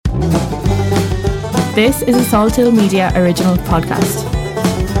This is a Salthill Media original podcast.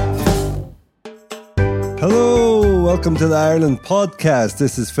 Hello, welcome to the Ireland podcast.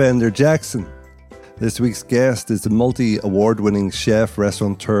 This is Fender Jackson. This week's guest is a multi-award-winning chef,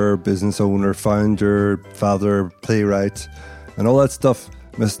 restaurateur, business owner, founder, father, playwright, and all that stuff,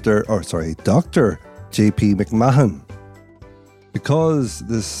 Dr. JP McMahon. Because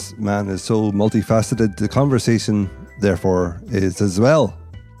this man is so multifaceted, the conversation, therefore, is as well.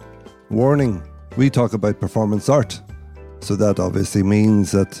 Warning, we talk about performance art. So that obviously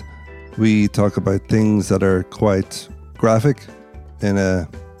means that we talk about things that are quite graphic, in a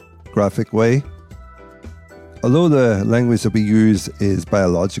graphic way. Although the language that we use is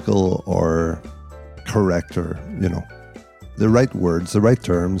biological or correct, or, the right words, the right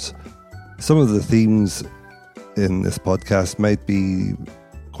terms, some of the themes in this podcast might be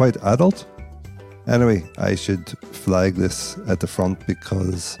quite adult. Anyway, I should flag this at the front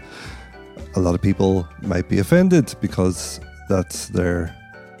because a lot of people might be offended because that's their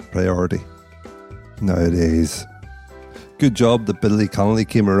priority nowadays. Good job that Billy Connolly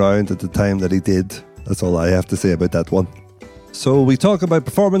came around at the time that he did. That's all I have to say about that one. So we talk about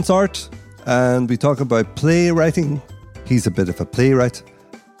performance art and we talk about playwriting. He's a bit of a playwright.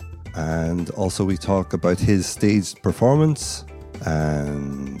 And also we talk about his staged performance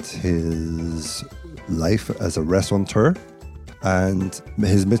and his life as a restaurateur and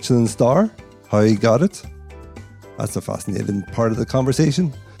his Michelin star, how he got it. That's a fascinating part of the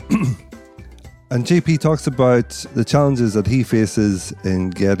conversation. And JP talks about the challenges that he faces in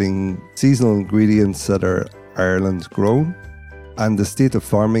getting seasonal ingredients that are Ireland grown and the state of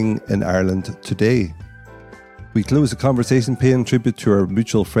farming in Ireland today. We close the conversation paying tribute to our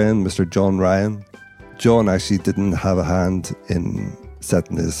mutual friend, Mr. John Ryan. John actually didn't have a hand in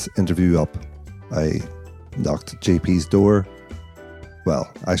setting this interview up. I knocked JP's door. Well,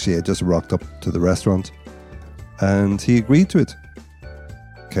 actually, I just rocked up to the restaurant and he agreed to it.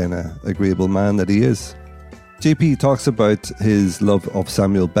 Kind of agreeable man that he is. JP talks about his love of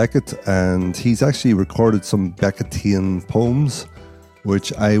Samuel Beckett, and he's actually recorded some Beckettian poems,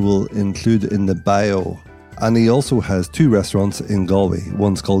 which I will include in the bio. And he also has two restaurants in Galway.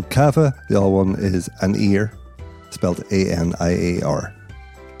 One's called Cava, the other one is An Ear, spelled Aniar.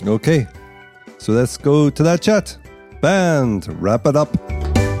 Okay, so let's go to that chat. Band, wrap it up.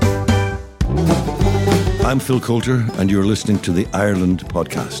 I'm Phil Coulter, and you're listening to the Ireland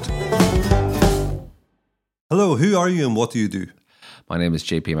podcast. Hello, who are you and what do you do? My name is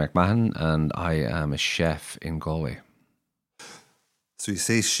JP McMahon, and I am a chef in Galway. So you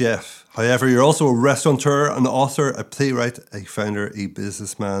say chef. However, you're also a restaurateur, an author, a playwright, a founder, a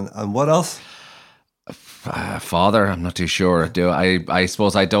businessman, and what else? Father, I'm not too sure. I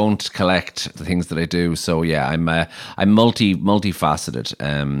suppose I don't collect the things that I do. So yeah, I'm multifaceted.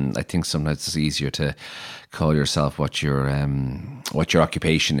 I think sometimes it's easier to call yourself what your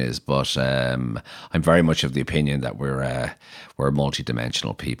occupation is, but I'm very much of the opinion that we're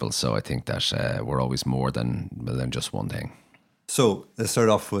multidimensional people. So I think that we're always more than just one thing. So let's start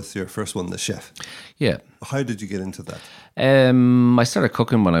off with your first one, the chef. Yeah. How did you get into that? I started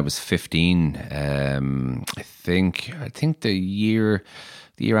cooking when I was 15. I think the year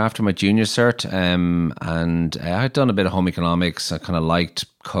after my junior cert, and I had done a bit of home economics. I kind of liked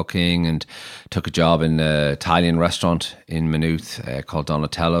cooking and took a job in an Italian restaurant in Maynooth called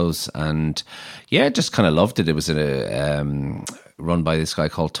Donatello's, and yeah, just kind of loved it. It was run by this guy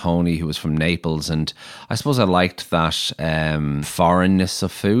called Tony, who was from Naples, and I suppose I liked that foreignness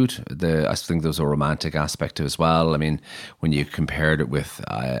of food. I think there was a romantic aspect to it as well. I mean, when you compared it with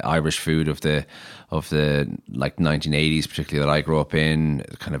Irish food of the like 1980s, particularly that I grew up in,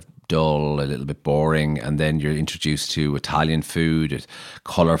 kind of dull, a little bit boring, and then you're introduced to Italian food. It's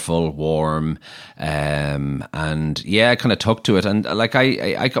colourful, warm, and yeah, I kind of took to it, and like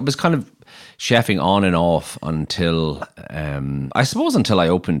I was kind of chefing on and off until I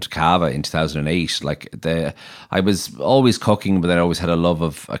opened Cava in 2008. I was always cooking, but I always had a love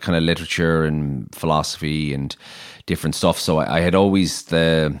of a kind of literature and philosophy and different stuff. So I had always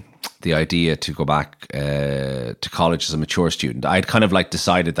the idea to go back to college as a mature student. I'd kind of like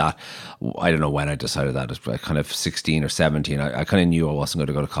decided that, I don't know when I decided that, it was kind of 16 or 17. I kind of knew I wasn't going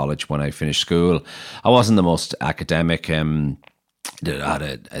to go to college when I finished school. I wasn't the most academic. I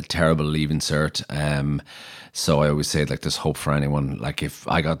had a terrible leaving cert. So I always say, like, there's hope for anyone. Like, if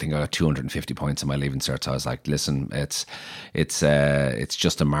I got 250 points in my leaving cert, so I was like, listen, it's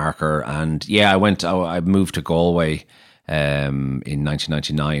just a marker. And yeah, I moved to Galway in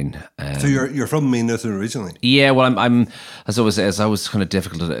 1999. So you're from Maynooth originally? Yeah, well, I'm as I was kind of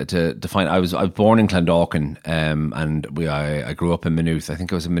difficult to define. I was born in Clondalkin, and I grew up in Maynooth. I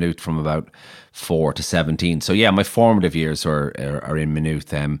think I was in Maynooth from about 4 to 17. So yeah, my formative years are in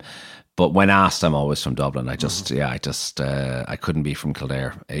Maynooth. But when asked, I'm always from Dublin. I couldn't be from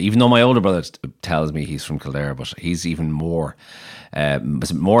Kildare, even though my older brother tells me he's from Kildare, but he's even more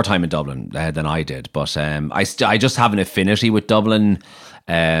time in Dublin than I did. But I just have an affinity with Dublin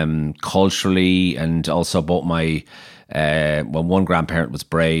culturally, and also both my one grandparent was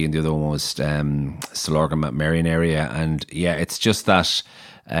Bray and the other one was Stillorgan, Marion area, and yeah, it's just that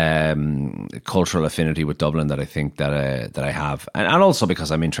cultural affinity with Dublin that I think that I have, and also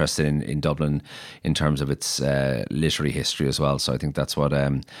because I'm interested in Dublin in terms of its literary history as well. So I think that's what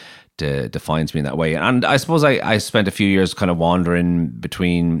defines me in that way. And I suppose I spent a few years kind of wandering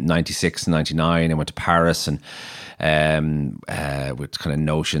between 96 and 99. I went to Paris and with kind of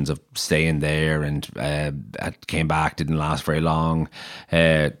notions of staying there, and came back, didn't last very long,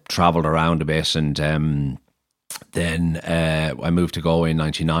 travelled around a bit, and then I moved to Galway in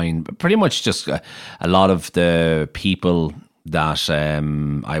 99. Pretty much just a lot of the people that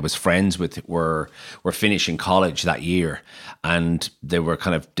I was friends with were finishing college that year, and they were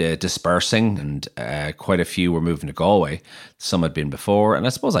kind of dispersing, and quite a few were moving to Galway. Some had been before, and I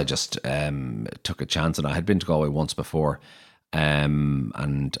suppose I just took a chance, and I had been to Galway once before.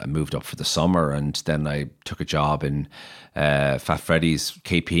 And I moved up for the summer, and then I took a job in Fat Freddy's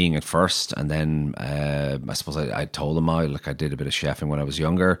KPing at first, and then I suppose I told them I did a bit of chefing when I was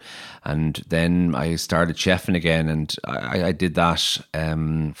younger, and then I started chefing again, and I did that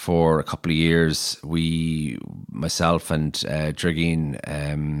for a couple of years. Myself and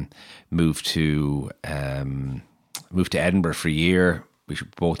Drigeen moved to Edinburgh for a year.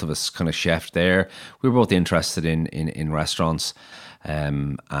 Both of us kind of chefed there. We were both interested in restaurants,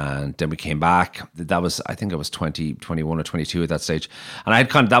 and then we came back. That was, I think I was 21 or 22 at that stage,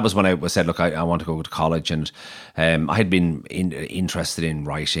 and that was when I said, look, I want to go to college, and I had been interested in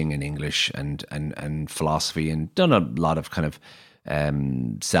writing and English and philosophy, and done a lot of kind of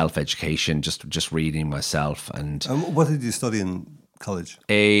self-education, just reading myself. And what did you study in college?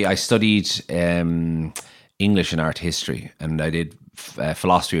 I studied English and art history, and I did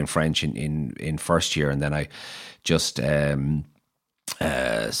philosophy and French in first year, and then I just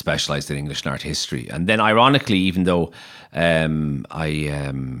specialised in English and art history. And then, ironically, even though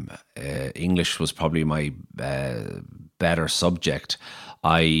English was probably my better subject,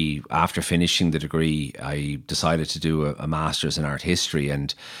 after finishing the degree, I decided to do a master's in art history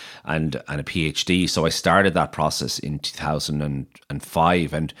and a PhD. So I started that process in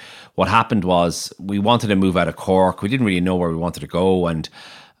 2005. And what happened was, we wanted to move out of Cork. We didn't really know where we wanted to go. And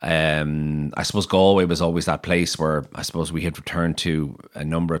I suppose Galway was always that place where I suppose we had returned to a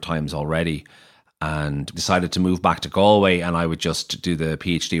number of times already, and decided to move back to Galway, and I would just do the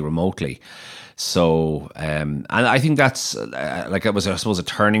PhD remotely. So, and I think that's it was, I suppose, a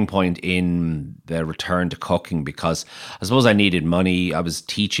turning point in the return to cooking, because I suppose I needed money. I was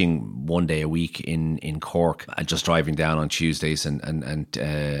teaching 1 day a week in Cork, and just driving down on Tuesdays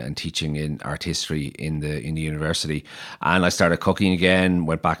and teaching in art history in the university. And I started cooking again,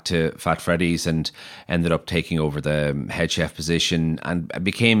 went back to Fat Freddy's, and ended up taking over the head chef position, and I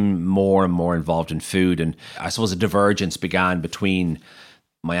became more and more involved in food. And I suppose a divergence began between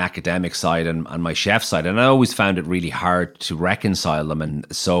my academic side and my chef side, and I always found it really hard to reconcile them, and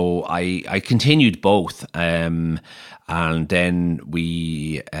so I continued both, and then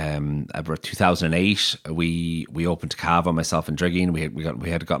we about 2008 we opened Cava, myself and Drigeen. We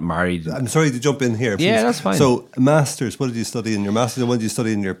had got married. I'm sorry to jump in here, please. Yeah, that's fine. So masters, what did you study in your masters, and what did you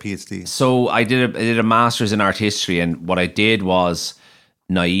study in your PhD? So I did a master's in art history, and what I did was,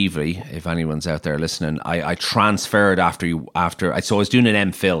 naively, if anyone's out there listening, I transferred so I was doing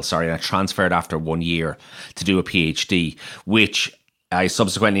an MPhil, and I transferred after 1 year to do a PhD, which I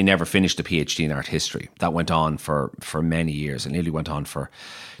subsequently never finished the PhD in art history. That went on for many years. It nearly went on for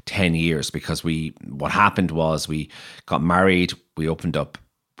 10 years, because what happened was, we got married, we opened up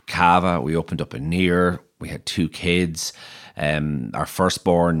Cava, we opened up a Near, we had 2 kids. Our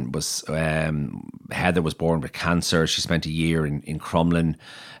firstborn was Heather was born with cancer. She spent a year in Crumlin,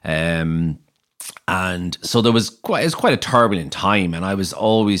 and so it was quite a turbulent time. And I was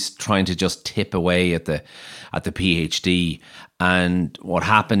always trying to just tip away at the PhD. And what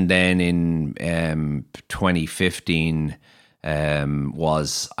happened then in 2015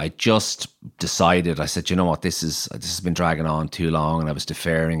 was, I just decided, I said, you know what, this has been dragging on too long, and I was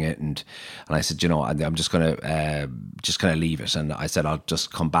deferring it, and I said, you know, I'm just gonna leave it. And I said, I'll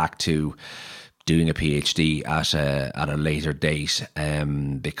just come back to doing a PhD at a later date,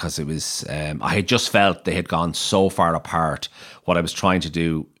 because it was I had just felt they had gone so far apart, what I was trying to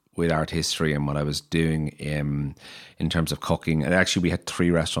do with art history and what I was doing in terms of cooking. And actually we had 3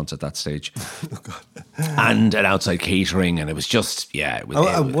 restaurants at that stage. And an outside catering, and it was just, yeah.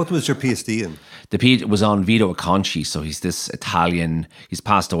 What was your PhD in? The PhD was on Vito Acconci, so he's this Italian, he's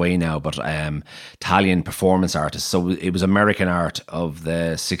passed away now, but Italian performance artist. So it was American art of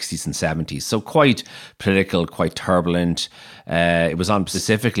the 60s and 70s. So quite political, quite turbulent. It was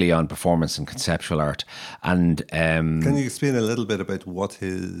specifically on performance and conceptual art. And can you explain a little bit about what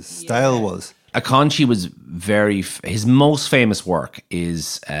his style was? Acconci was his most famous work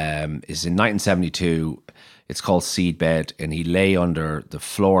is in 1972. It's called Seedbed, and he lay under the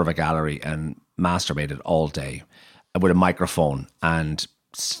floor of a gallery and masturbated all day with a microphone and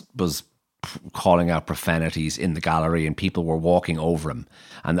was calling out profanities in the gallery, and people were walking over him,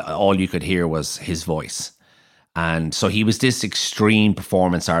 and all you could hear was his voice. And so he was this extreme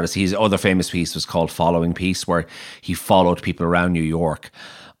performance artist. His other famous piece was called Following Piece, where he followed people around New York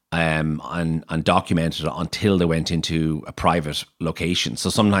and documented it until they went into a private location. So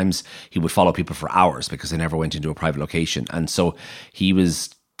sometimes he would follow people for hours because they never went into a private location. And so he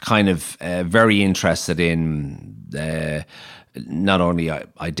was kind of very interested in not only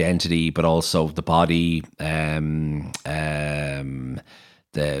identity, but also the body,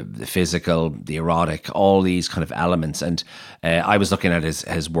 the physical, the erotic, all these kind of elements. And I was looking at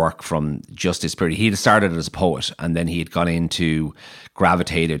his work from just his period. He had started as a poet, and then he had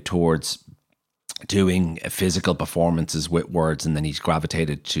gravitated towards doing physical performances with words, and then he's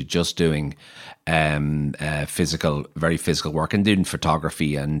gravitated to just doing very physical work, and doing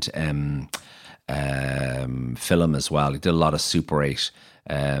photography and film as well. He did a lot of Super 8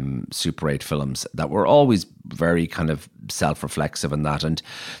 films that were always very kind of self-reflexive and that. And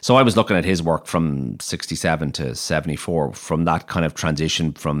so I was looking at his work from 67 to 74, from that kind of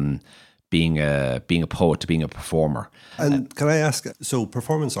transition from being a poet to being a performer. And can I ask, so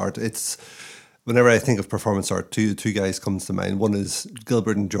performance art, it's, whenever I think of performance art, two guys comes to mind. One is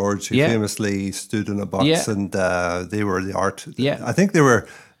Gilbert and George, who famously stood in a box, and they were the art. I think they were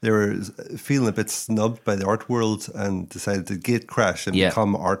feeling a bit snubbed by the art world and decided to gate crash and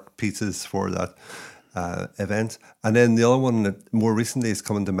become art pieces for that event. And then the other one that more recently is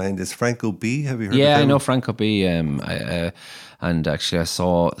coming to mind is Franco B. Have you heard of him? Yeah, I know Franco B. And actually I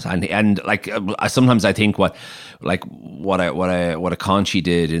saw, and like sometimes I think what Acconci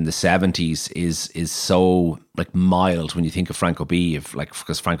did in the 70s is so like mild when you think of Franco B.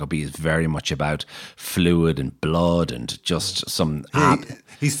 Because Franco B. is very much about fluid and blood and just some.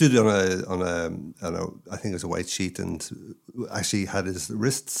 He stood on a I think it was a white sheet and actually had his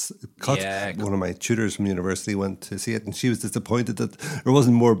wrists cut. Yeah. One of my tutors from university went to see it, and she was disappointed that there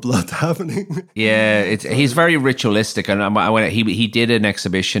wasn't more blood happening. Yeah, he's very ritualistic, and he did an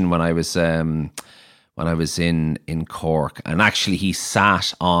exhibition when I was in Cork, and actually he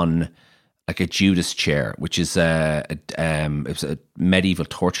sat on like a Judas chair, which is it's a medieval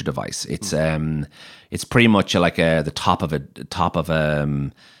torture device. It's pretty much like the top of a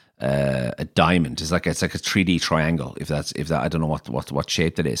diamond. It's like a 3D triangle. If that I don't know what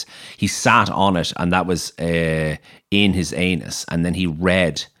shape that is. He sat on it, and that was in his anus, and then he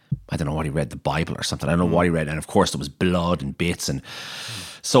read. I don't know what he read, the Bible or something. I don't know what he read, and of course there was blood and bits, and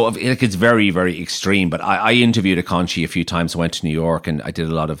so it's very, very extreme. But I interviewed Acconci a few times. I went to New York and I did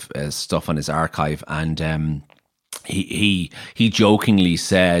a lot of stuff on his archive, and he jokingly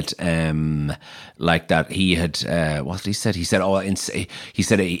said like that he had what did he said? He said in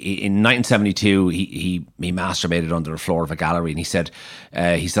 1972 he masturbated under the floor of a gallery, and he said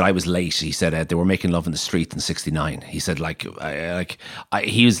I was late. He said they were making love in the street in '69. He said he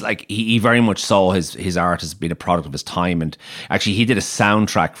was like he very much saw his art as being a product of his time, and actually he did a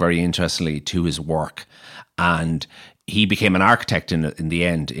soundtrack very interestingly to his work, and he became an architect in the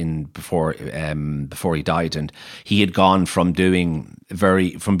end before he died, and he had gone from being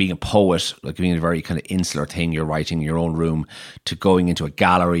a poet, like being a very kind of insular thing, you're writing in your own room, to going into a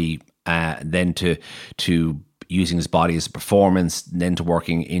gallery, then to using his body as a performance, then to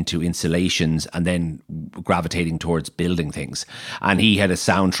working into installations, and then gravitating towards building things. And he had a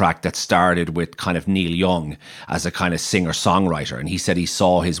soundtrack that started with kind of Neil Young as a kind of singer-songwriter, and he said he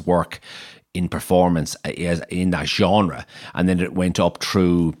saw his work in performance in that genre, and then it went up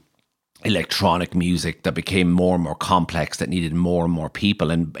through electronic music that became more and more complex, that needed more and more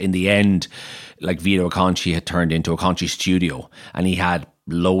people, and in the end, like Vito Acconci had turned into Acconci Studio, and he had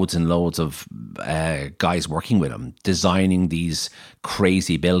loads and loads of guys working with him, designing these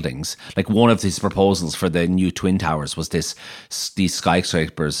crazy buildings. Like one of his proposals for the new Twin Towers was these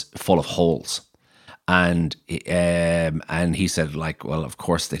skyscrapers full of holes. and he said, like, well, of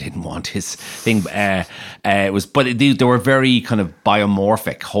course they didn't want his thing. They were very kind of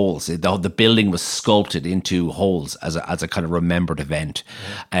biomorphic holes. The building was sculpted into holes as a kind of remembered event.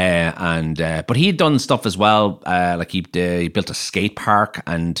 But he had done stuff as well. Like he built a skate park,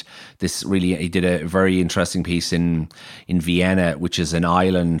 and he did a very interesting piece in Vienna, which is an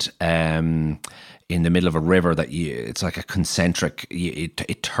island in the middle of a river it's like a concentric,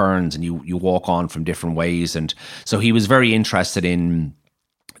 it turns and you walk on from different ways. And so he was very interested in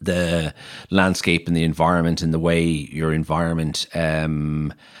the landscape and the environment and the way your environment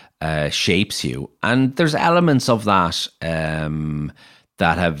shapes you. And there's elements of that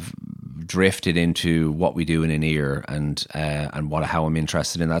that have drifted into what we do in an ear and how I'm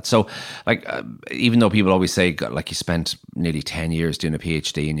interested in that. So, like, even though people always say, like, you spent nearly 10 years doing a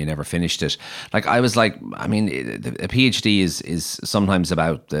PhD and you never finished it, like, I was like, I mean, a PhD is sometimes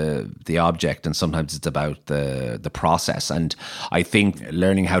about the object, and sometimes it's about the process. And I think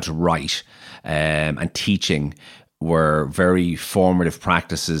learning how to write and teaching were very formative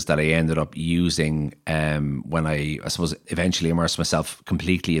practices that I ended up using when I suppose eventually immersed myself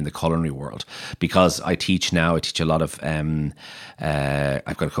completely in the culinary world. Because I teach now, I teach a lot of, I've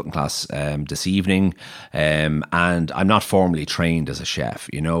got a cooking class this evening, and I'm not formally trained as a chef,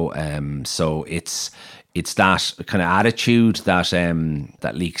 so it's that kind of attitude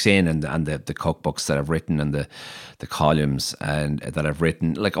that leaks in, and the cookbooks that I've written, and the columns and that I've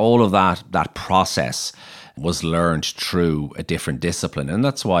written, like, all of that process was learned through a different discipline. And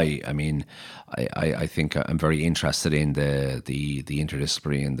that's why, I mean, I think I'm very interested in the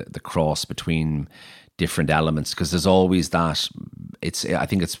interdisciplinary and the cross between different elements, because there's always that. I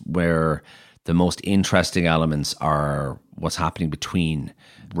think it's where the most interesting elements are what's happening between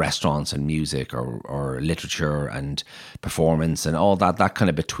restaurants and music, or literature and performance, and all that kind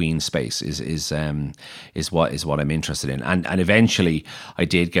of between space is what I'm interested in. And eventually I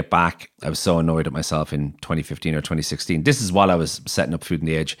did get back. I was so annoyed at myself in 2015 or 2016. This is while I was setting up Food on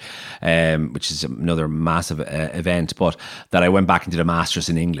the Edge, which is another massive event, but that I went back and did a master's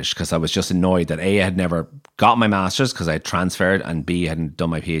in English, because I was just annoyed that A, I had never got my master's because I had transferred, and B, I hadn't done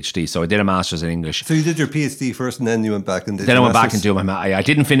my PhD. So I did a master's in English. So you did your PhD first, and then you went back and did. Then I went back and do I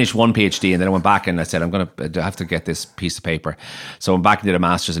didn't finish one PhD, and then I went back and I said, I have to get this piece of paper. So I went back and did a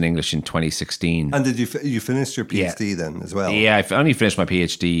master's in English in 2016. And did you finish your PhD then as well? Yeah, I only finished my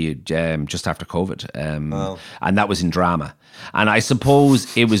PhD just after COVID, and that was in drama. And I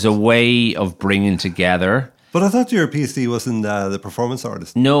suppose it was a way of bringing together. But I thought your PhD was in the performance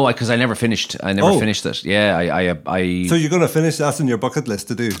artist. No, because I never finished. I never finished it. Yeah, I. So you're going to finish? That's on your bucket list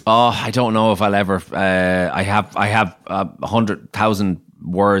to do. Oh, I don't know if I'll ever. I have 100,000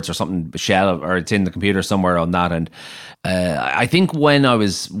 words or something or it's in the computer somewhere on that. And I think when I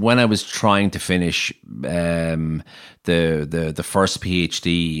was trying to finish the first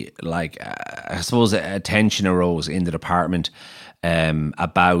PhD, like, I suppose attention arose in the department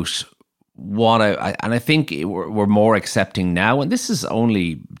about what I think we're more accepting now, and this is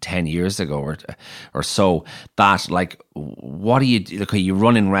only 10 years ago or so, that, like, what do you do? Okay, you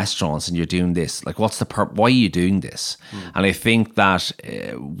run in restaurants and you're doing this, like, what's the why are you doing this? And I think that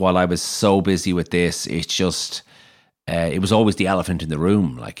while I was so busy with this, it's just it was always the elephant in the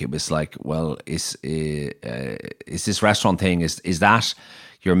room. Like, it was like, well, is this restaurant thing, is that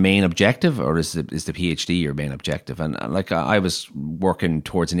your main objective, or is the PhD your main objective? And like, I was working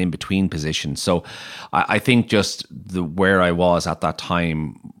towards an in-between position. So I think just where I was at that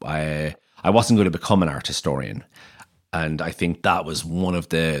time, I wasn't going to become an art historian. And I think that was one of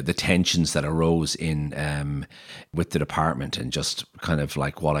the tensions that arose in with the department, and just kind of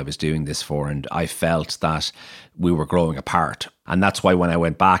like what I was doing this for. And I felt that we were growing apart. And that's why when I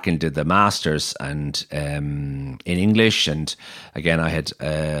went back and did the master's and in English, and again, I had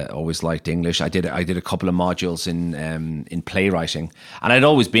always liked English. I did a couple of modules in playwriting, and I had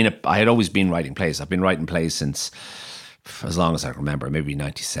always been writing plays. I've been writing plays since as long as I remember, maybe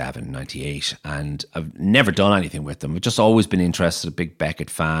 97, 98, and I've never done anything with them. I've just always been interested, a big Beckett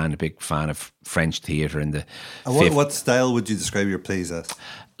fan, a big fan of French theatre in the. And what style would you describe your plays as?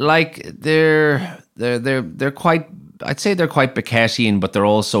 Like, they're quite. I'd say they're quite Beckettian, but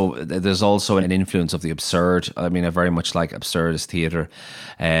there's also an influence of the absurd. I mean, I very much like absurdist theatre,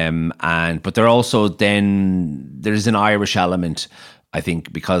 but they're also, then there's an Irish element, I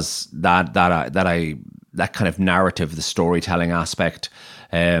think, because that kind of narrative, the storytelling aspect.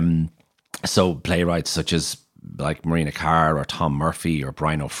 So playwrights such as like Marina Carr or Tom Murphy or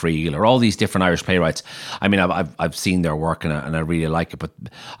Brian O'Friel or all these different Irish playwrights. I mean, I've seen their work and I really like it. But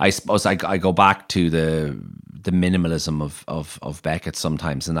I suppose I go back to the the minimalism of Beckett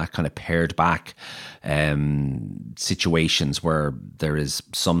sometimes, and that kind of pared back situations where there is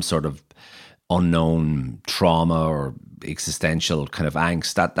some sort of unknown trauma or existential kind of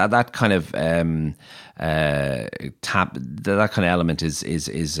angst. That kind of that kind of element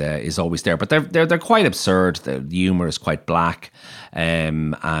is always there. But they're quite absurd. The humor is quite black,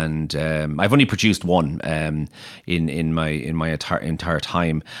 and I've only produced one in my entire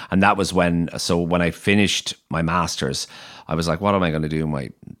time, and that was when I finished my masters. I was like, what am I going to do my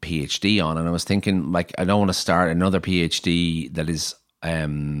PhD on? And I was thinking, like, I don't want to start another PhD that is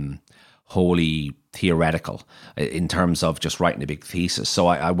wholly theoretical in terms of just writing a big thesis. So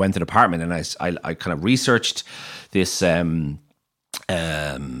I went to the department and I kind of researched this other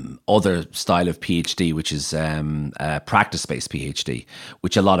style of PhD, which is practice-based PhD,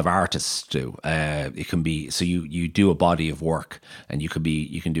 which a lot of artists do. It can be, so you do a body of work, and you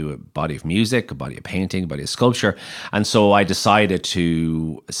can do a body of music, a body of painting, a body of sculpture. And so I decided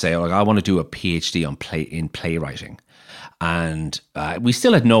to say, like, I want to do a PhD in playwriting. And we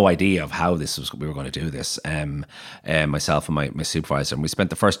still had no idea of how we were going to do this, myself and my supervisor. And we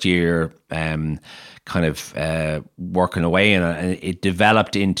spent the first year kind of working away, and it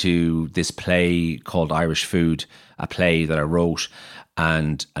developed into this play called Irish Food, a play that I wrote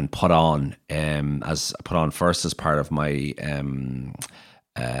and put on first as part of my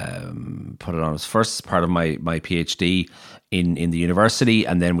my PhD in the university,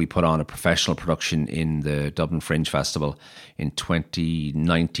 and then we put on a professional production in the Dublin Fringe Festival in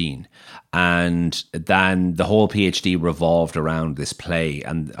 2019. And then the whole PhD revolved around this play.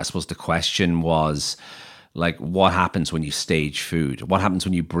 And I suppose the question was, like, what happens when you stage food? What happens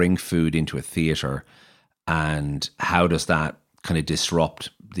when you bring food into a theatre? And how does that kind of disrupt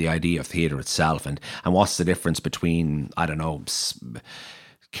the idea of theatre itself? And what's the difference between, I don't know,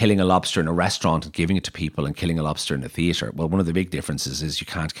 killing a lobster in a restaurant and giving it to people, and killing a lobster in a theatre? Well, one of the big differences is you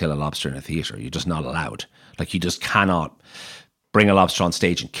can't kill a lobster in a theatre. You're just not allowed. Like, you just cannot bring a lobster on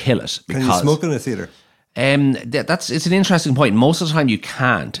stage and kill it. Can you smoke in a theatre? It's an interesting point. Most of the time you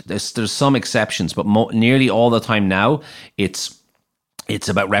can't. There's some exceptions, but nearly all the time now it's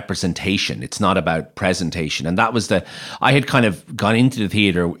about representation. It's not about presentation. And that was I had kind of gone into the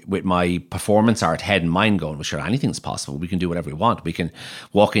theatre with my performance art head in mind, going, well, sure, anything's possible. We can do whatever we want. We can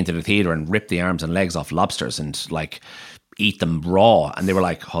walk into the theatre and rip the arms and legs off lobsters and, like, eat them raw. And they were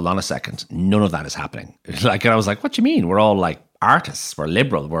like, hold on a second, none of that is happening. Like, and I was like, what do you mean? We're all, like, artists, we're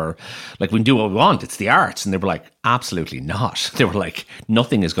liberal, we're like, we can do what we want, it's the arts. And they were like, absolutely not. They were like,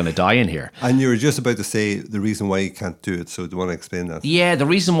 nothing is going to die in here. And you were just about to say the reason why you can't do it, so do you want to explain that? Yeah, the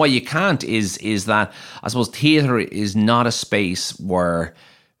reason why you can't is that, I suppose, theatre is not a space where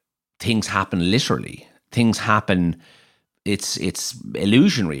things happen literally. Things happen, it's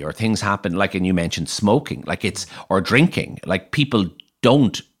illusionary, or things happen, like, and you mentioned smoking, like, or drinking, like, people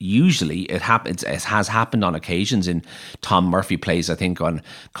don't usually. It has happened on occasions in Tom Murphy plays, I think, on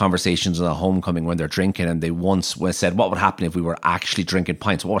Conversations on a Homecoming, when they're drinking, and they once said, what would happen if we were actually drinking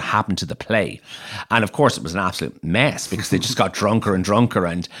pints? What would happen to the play? And of course it was an absolute mess, because they just got drunker and drunker.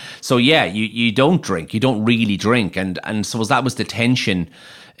 And so, yeah, you don't drink, you don't really drink. And so that was the tension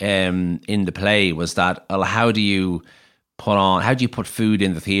in the play, was that, well, how do you put food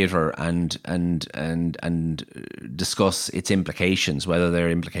in the theatre and discuss its implications, whether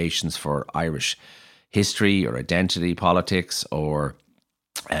they're implications for Irish history or identity politics or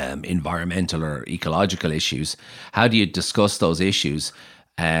environmental or ecological issues? How do you discuss those issues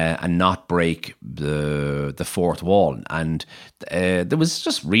and not break the fourth wall? And there was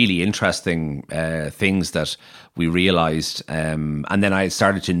just really interesting things that we realised, and then I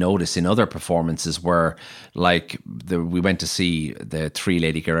started to notice in other performances where, like, we went to see the three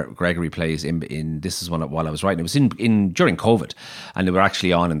Lady Gregory plays in this is while I was writing. It was in during COVID, and they were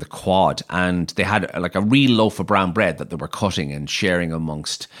actually on in the Quad, and they had, like, a real loaf of brown bread that they were cutting and sharing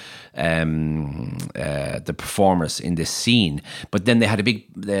amongst the performers in this scene. But then they had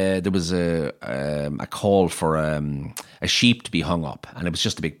there was a call for a sheep to be hung up, and it was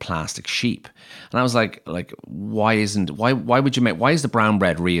just a big plastic sheep. And I was like, why is the brown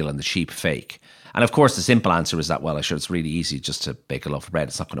bread real and the sheep fake? And of course, the simple answer is that, well, it's really easy just to bake a loaf of bread.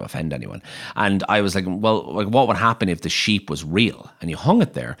 It's not going to offend anyone. And I was like, well, like, what would happen if the sheep was real and you hung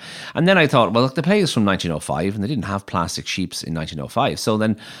it there? And then I thought, well, look, the play is from 1905 and they didn't have plastic sheeps in 1905. So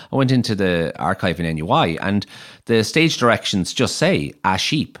then I went into the archive in NUI, and the stage directions just say a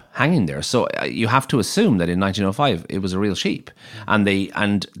sheep hanging there. So you have to assume that in 1905 it was a real sheep. And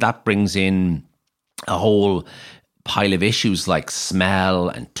that brings in a whole pile of issues like smell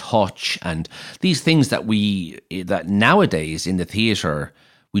and touch and these things that nowadays in the theatre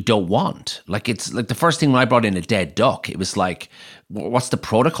we don't want. Like, it's like the first thing when I brought in a dead duck, it was like, what's the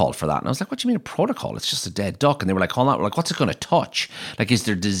protocol for that? And I was like, what do you mean a protocol? It's just a dead duck. And they were like, hold on, like, what's it going to touch? Like, is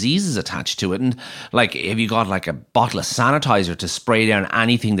there diseases attached to it? And like, have you got like a bottle of sanitizer to spray down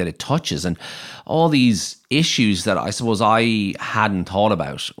anything that it touches? And all these issues that I suppose I hadn't thought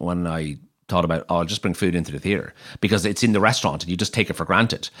about when I thought about, oh, I'll just bring food into the theatre because it's in the restaurant and you just take it for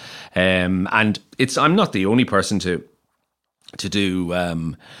granted. And I'm not the only person to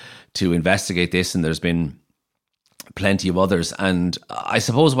investigate this, and there's been plenty of others. And I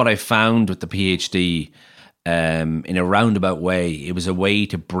suppose what I found with the PhD, in a roundabout way, it was a way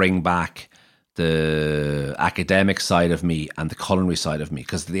to bring back the academic side of me and the culinary side of me,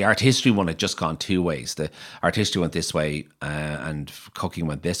 because the art history one had just gone two ways. The art history went this way, and cooking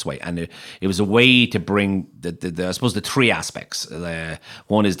went this way, and it was a way to bring the I suppose the three aspects.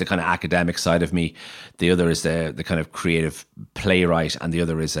 One is the kind of academic side of me, the other is the kind of creative playwright, and the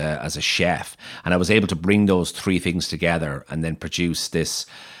other is as a chef. And I was able to bring those three things together and then produce this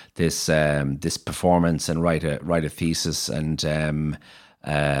performance and write a thesis and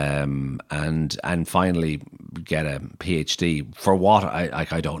finally get a PhD for what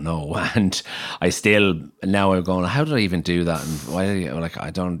I don't know. And I still now I'm going, how did I even do that? And why, like, I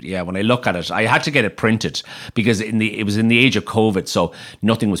don't. Yeah, when I look at it, I had to get it printed because it was in the age of COVID, so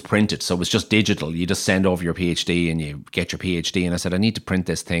nothing was printed, so it was just digital. You just send over your PhD and you get your PhD. And I said, I need to print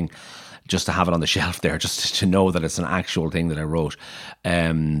this thing just to have it on the shelf there, just to know that it's an actual thing that I wrote.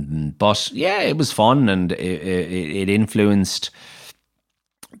 But yeah, it was fun, and it influenced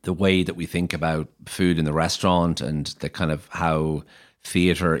the way that we think about food in the restaurant and the kind of how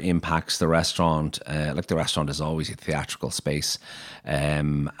theatre impacts the restaurant. Like, the restaurant is always a theatrical space,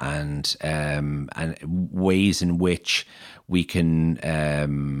 and ways in which we can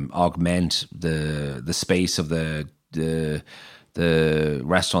augment the space of the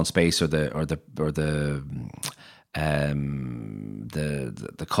restaurant space or the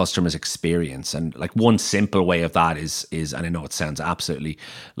customer's experience. And like, one simple way of that is, and I know it sounds absolutely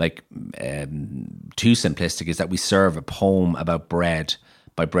like too simplistic, is that we serve a poem about bread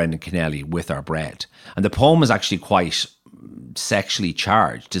by Brendan Kennelly with our bread. And the poem is actually quite sexually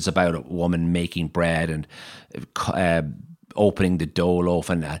charged. It's about a woman making bread and opening the dough loaf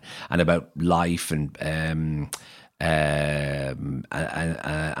and about life and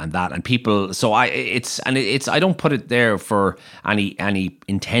that, and people. So I don't put it there for any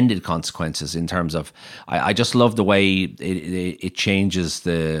intended consequences in terms of. I just love the way it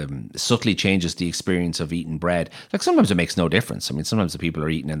subtly changes the experience of eating bread. Like, sometimes it makes no difference. I mean, sometimes the people are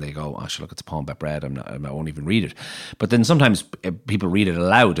eating and they go, "Oh, look, it's a poem about bread. I won't even read it." But then sometimes people read it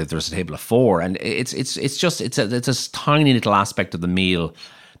aloud if there's a table of four, and it's a tiny little aspect of the meal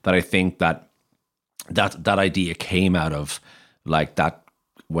that I think that idea came out of, like, that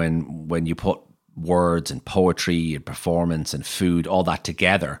when you put words and poetry and performance and food, all that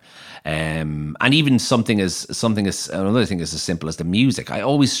together, and even something as another thing is as simple as the music. I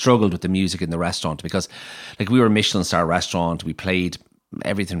always struggled with the music in the restaurant because, like, we were a Michelin star restaurant. We played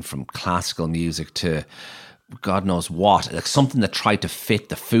everything from classical music to God knows what, like something that tried to fit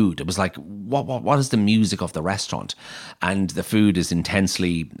the food. It was like, what is the music of the restaurant? And the food is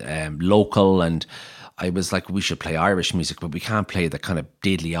intensely local, and I was like, we should play Irish music, but we can't play the kind of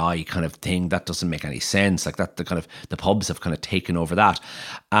diddly eye kind of thing. That doesn't make any sense. Like, that, the pubs have kind of taken over that.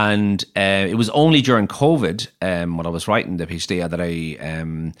 And it was only during COVID, when I was writing the PhD, that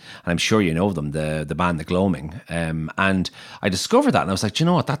and I'm sure you know them, the band The Gloaming, and I discovered that, and I was like, do you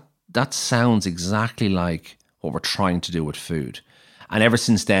know what, that sounds exactly like what we're trying to do with food. And ever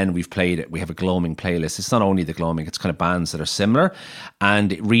since then, we've played it. We have a Gloaming playlist. It's not only The Gloaming, it's kind of bands that are similar,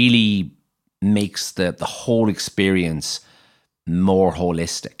 and it really makes the whole experience more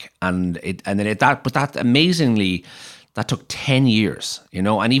holistic. But that amazingly, that took 10 years, you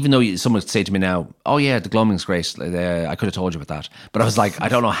know. And even though someone would say to me now, "Oh yeah, The Gloaming's great," I could have told you about that, but I was like, I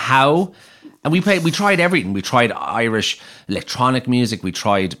don't know how. And we tried everything. We tried Irish electronic music. We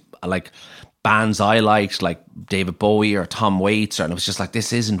tried like bands I liked, like David Bowie or Tom Waits, and it was just like,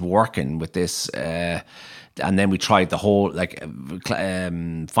 this isn't working with this. And then we tried the whole, like,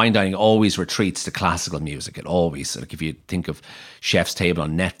 fine dining always retreats to classical music. It always, like, if you think of Chef's Table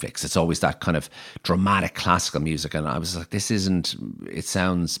on Netflix, it's always that kind of dramatic classical music. And I was like, this isn't. It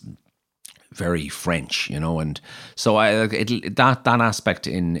sounds very French, you know. And so that aspect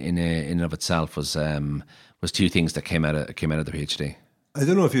in and of itself was two things that came out of the PhD. I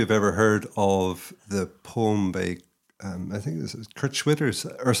don't know if you've ever heard of the poem by I think it was Kurt Schwitter's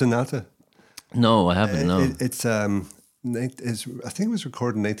Ursinata. No, I haven't. No, it's I think it was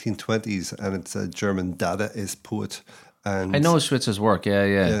recorded in 1920s, and it's a German Dadaist poet, And I know Schwitzer's work,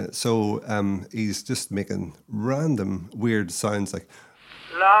 yeah. So he's just making random weird sounds like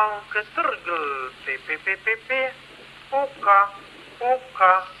Lanke turgel, pe pe pe pe pe, oka,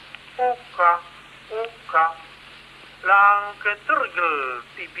 oka, oka, oka. Lanke turgel,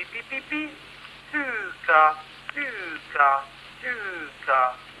 pe pe pe pe pe, huka, huka, huka,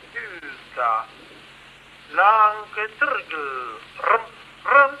 huka. Lanke turgel, rump,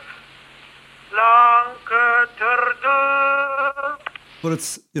 rump. Lanke turgel. but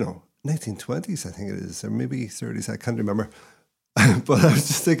it's 1920s, I think it is, or maybe 30s, I can't remember. But I was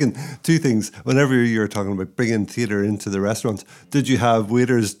just thinking two things. Whenever you were talking about bringing theatre into the restaurant, did you have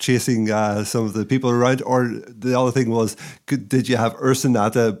waiters chasing some of the people around? Or the other thing was, did you have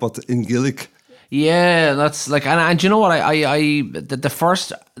Ursinata but in Gaelic? Yeah, that's like, and you know what? The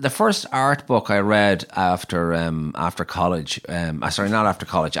first art book I read after college. Sorry, not after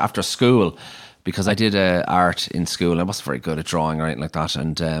college, after school, because I did art in school. I wasn't very good at drawing or anything like that,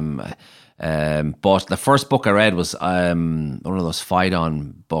 and but the first book I read was one of those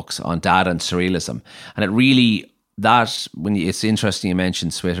fight-on books on Dada and Surrealism, and it really. It's interesting you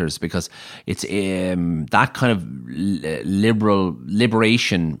mentioned Switters, because it's that kind of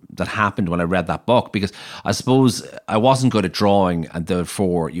liberation that happened when I read that book, because I suppose I wasn't good at drawing, and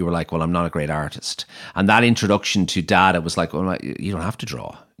therefore you were like, well, I'm not a great artist, and that introduction to Dada was like, well, you don't have to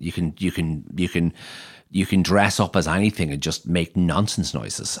draw. You can dress up as anything and just make nonsense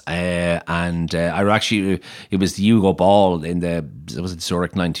noises. I actually, it was Hugo Ball it was in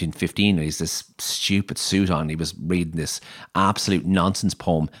Zurich 1915. He's this stupid suit on. He was reading this absolute nonsense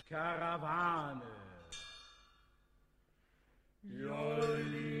poem. Caravane.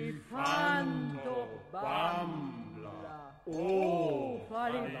 Jolly Bambla. Oh,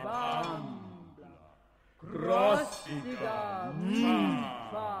 Bambla. Crossiga.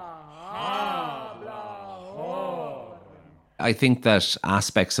 I think that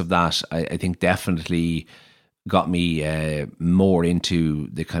aspects of that, I think definitely got me more into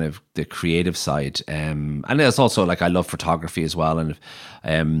the kind of the creative side. And it's also like I love photography as well. And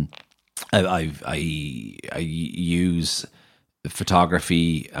I use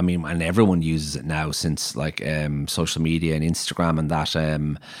photography, I mean, and everyone uses it now since like social media and Instagram and that.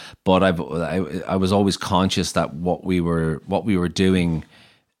 But I was always conscious that what we were doing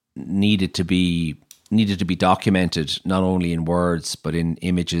needed to be documented, not only in words but in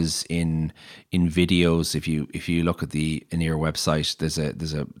images, in videos. If you look at the Aneer website, there's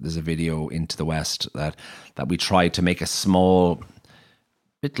a video Into the West that we tried to make a small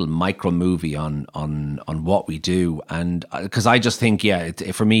little micro movie on what we do, and because I just think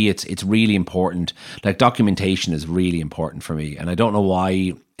for me it's really important. Like documentation is really important for me, and I don't know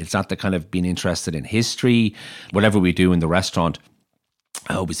why. It's not the kind of being interested in history, whatever we do in the restaurant.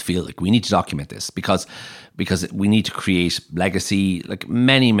 I always feel like we need to document this because we need to create legacy. Like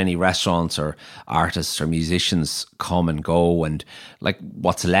many restaurants or artists or musicians come and go, and like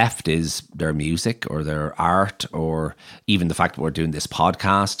what's left is their music or their art, or even the fact that we're doing this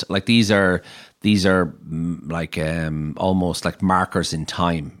podcast. Like these are like almost like markers in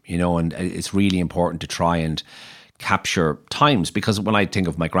time, and it's really important to try and capture times, because when I think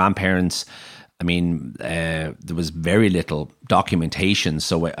of my grandparents, I mean, there was very little documentation,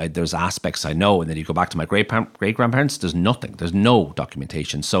 so there's aspects I know, and then you go back to my great-grandparents, there's nothing. There's no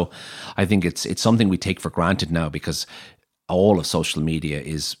documentation. So I think it's something we take for granted now, because all of social media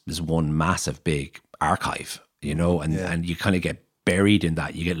is one massive big archive, and you kind of get buried in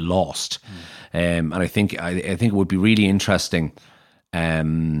that. You get lost. And I think it would be really interesting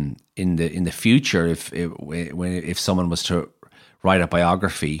in the future if someone was to write a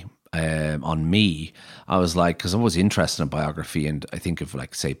biography on me. I was like, because I'm always interested in biography, and I think of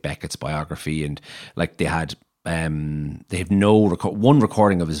like, say, Beckett's biography, and like they have one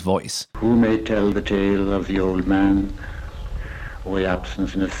recording of his voice. Who may tell the tale of the old man, away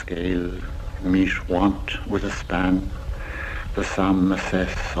absence in a scale, meet want with a span, the sum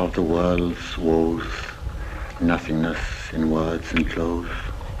assess of the world's woes, nothingness in words enclose.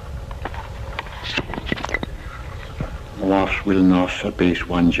 What will not abate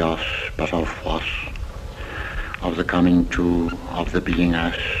one jot, but of what? Of the coming to, of the being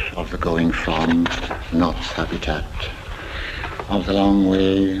at, of the going from, not's habitat. Of the long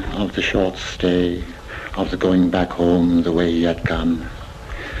way, of the short stay, of the going back home the way he had come.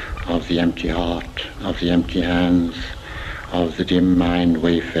 Of the empty heart, of the empty hands, of the dim mind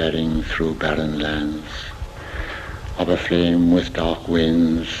wayfaring through barren lands. Of a flame with dark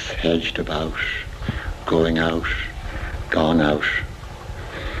winds hedged about, going out, gone out.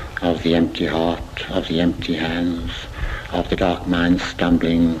 Of the empty heart, of the empty hands, of the dark mind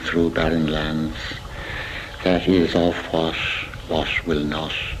stumbling through barren lands. that is of was will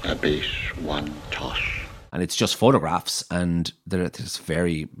not abase one toss. And it's just photographs, and there's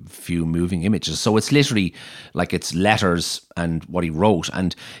very few moving images. So it's literally like it's letters and what he wrote.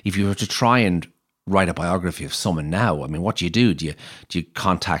 And if you were to try and write a biography of someone now, I mean, what do you do? Do you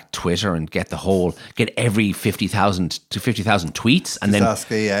contact Twitter and get every 50,000 to 50,000 tweets, and then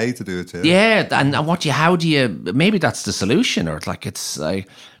ask AI to do it? Yeah, and how do you? Maybe that's the solution, or it's like,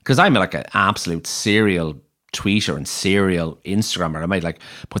 because I'm like an absolute serial tweeter and serial Instagrammer. I might like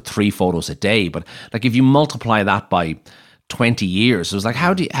put 3 photos a day, but like if you multiply that by 20 years, it was like,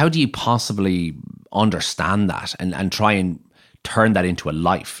 how do you possibly understand that and try and turn that into a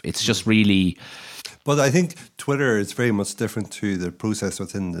life? It's just really. But I think Twitter is very much different to the process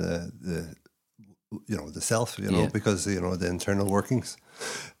within the the self, because the internal workings.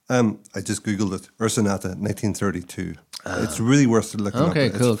 I just Googled it. Ursinata, 1932. It's really worth looking up.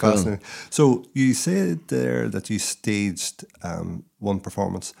 Okay, cool, It's fascinating. So you said there that you staged one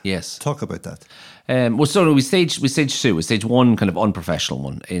performance. Yes. Talk about that. We staged 2. We staged one kind of unprofessional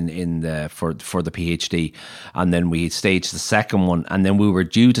one for the PhD, and then we staged the second one, and then we were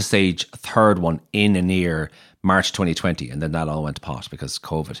due to stage a third one in and near March 2020, and then that all went to pot because of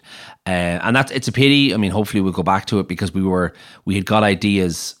COVID. And it's a pity. I mean, hopefully we'll go back to it, because we had got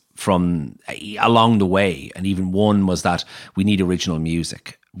ideas from along the way, and even one was that we need original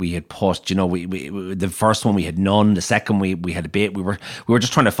music. We had put, we the first one we had none. The second we had a bit. We were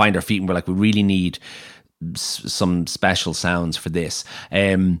just trying to find our feet, and we're like, we really need some special sounds for this.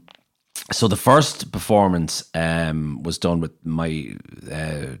 So the first performance was done with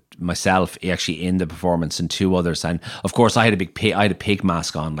myself actually in the performance, and 2 others, and of course I had a pig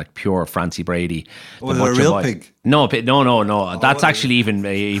mask on, like pure Francie Brady. Was it a real pig? No. That's actually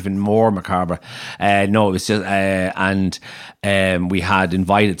even more macabre. No, it was just we had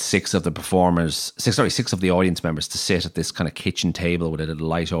invited 6 of the audience members to sit at this kind of kitchen table with a little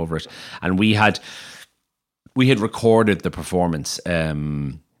light over it, and we had recorded the performance.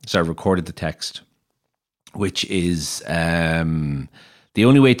 So I recorded the text, which is the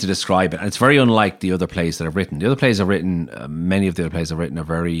only way to describe it. And it's very unlike the other plays that I've written. The other plays I've written, many of the other plays I've written are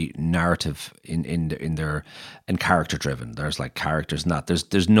very narrative in their and character driven. There's like characters in that.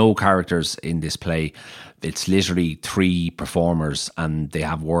 There's no characters in this play. It's literally 3 performers, and they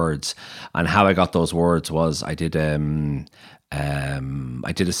have words. And how I got those words was I did a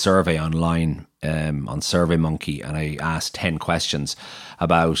survey online on SurveyMonkey, and I asked 10 questions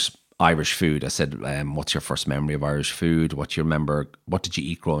about Irish food. I said, what's your first memory of Irish food? What do you remember? What did you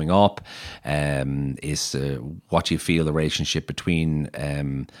eat growing up? What do you feel the relationship between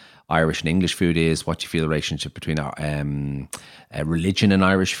Irish and English food is? What do you feel the relationship between religion and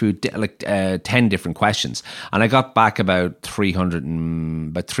Irish food? 10 different questions. And I got back about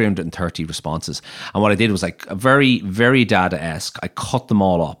 330 responses. And what I did was like a very, very data-esque. I cut them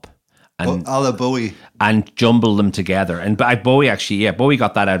all up. And, a la Bowie. And jumble them together. And Bowie actually, Bowie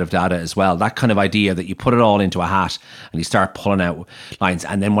got that out of data as well. That kind of idea that you put it all into a hat and you start pulling out lines.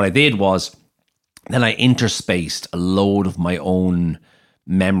 And then what I did was, then I interspaced a load of my own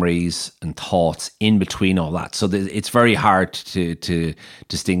memories and thoughts in between all that. So it's very hard to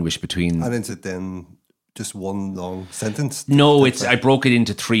distinguish between. And is it then just one long sentence? No, I broke it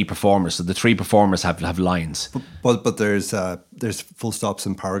into 3 performers. So the 3 performers have lines. But there's full stops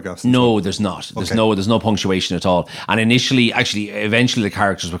and paragraphs. No, there's not. There's no punctuation at all. And eventually the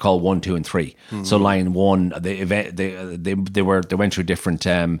characters were called 1, 2, and 3. Mm-hmm. So line 1, they went through different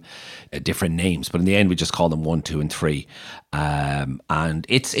names, but in the end we just called them 1, 2, and 3. And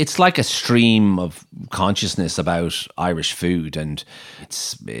it's like a stream of consciousness about Irish food and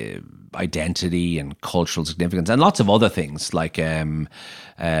its identity and cultural significance, and lots of other things, like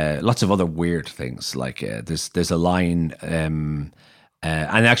lots of other weird things. Like there's a line, and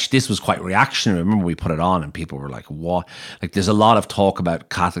actually this was quite reactionary. I remember we put it on and people were like, what? Like there's a lot of talk about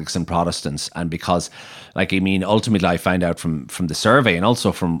Catholics and Protestants, and because ultimately I found out from the survey and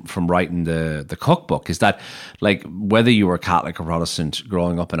also from writing the cookbook is that like whether you were Catholic or Protestant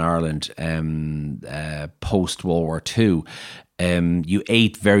growing up in Ireland post World War II, you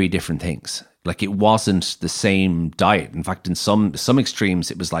ate very different things. Like it wasn't the same diet. In fact, in some extremes,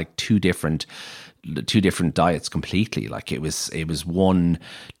 it was like two different diets completely. Like it was one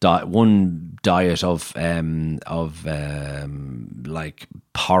diet of like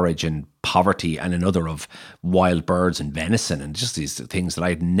porridge and poverty, and another of wild birds and venison, and just these things that I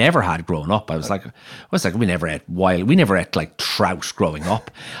had never had growing up. I was like, we never ate like trout growing up,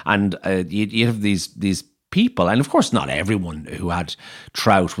 and you have these people, and of course not everyone who had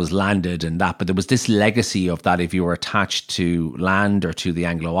trout was landed and that, but there was this legacy of that if you were attached to land or to the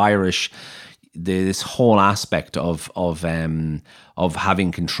Anglo-Irish, this whole aspect of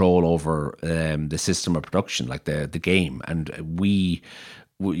having control over the system of production, like the game, and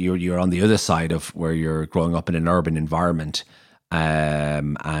you're on the other side of where you're growing up in an urban environment.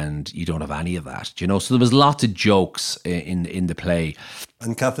 And you don't have any of that, you know. So there was lots of jokes in the play.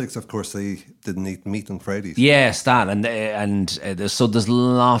 And Catholics, of course, they didn't eat meat on Fridays. Yes, that so there's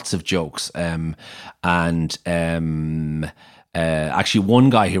lots of jokes. Actually, one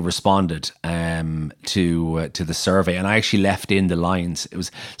guy who responded to the survey, and I actually left in the lines. It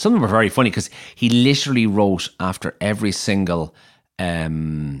was some of them were very funny because he literally wrote after every single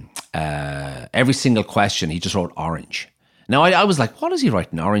question. He just wrote orange. Now, I was like, what is he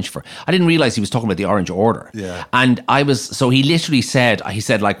writing orange for? I didn't realize he was talking about the orange order. Yeah. And so he literally said,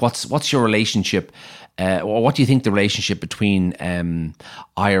 like, what's your relationship, or what do you think the relationship between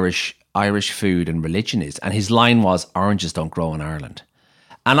Irish food and religion is? And his line was, oranges don't grow in Ireland.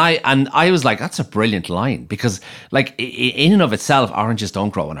 And I was like, that's a brilliant line, because like in and of itself, oranges don't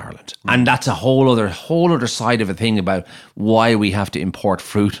grow in Ireland. And that's a whole other side of a thing about why we have to import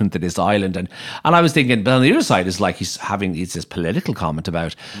fruit into this island. And I was thinking, but on the other side is like it's this political comment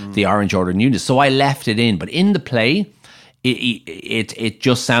about the Orange Order and Unity. So I left it in, but in the play, it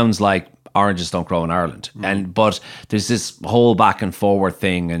just sounds like oranges don't grow in Ireland. But there's this whole back and forward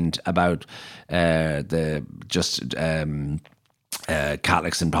thing and about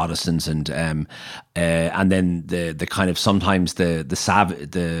Catholics and Protestants, and then the kind of sometimes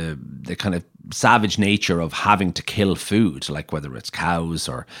the kind of savage nature of having to kill food, like whether it's cows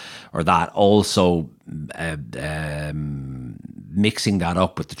or that, also mixing that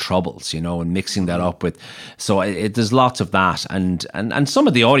up with the Troubles, you know, and mixing that up with, so there's lots of that, and some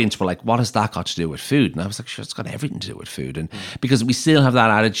of the audience were like, what has that got to do with food? And I was like, sure, it's got everything to do with food, and because we still have that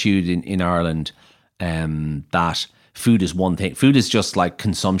attitude in Ireland, that food is one thing. Food is just like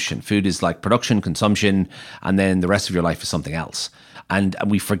consumption. Food is like production, consumption, and then the rest of your life is something else. And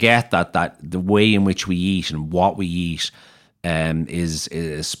we forget that the way in which we eat and what we eat is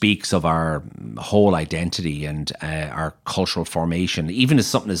speaks of our whole identity and our cultural formation. Even as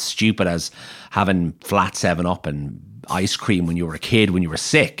something as stupid as having flat 7-Up and ice cream when you were a kid, when you were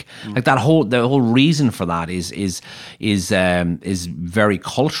sick, like the whole reason for that is very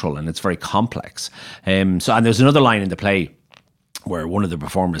cultural, and it's very complex. And there's another line in the play where one of the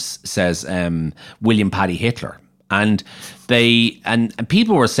performers says William Paddy Hitler, and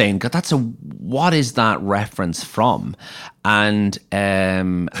people were saying, God, what is that reference from? And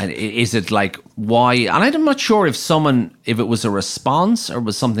is it like, why? And I'm not sure if it was a response or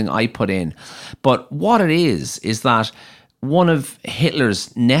was something I put in, but what it is that one of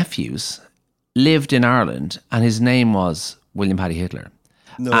Hitler's nephews lived in Ireland, and his name was William Paddy Hitler.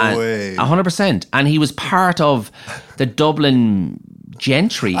 No way. 100%. And he was part of the Dublin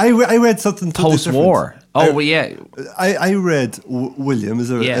gentry. I read something post-war. Oh, well, yeah. I read William as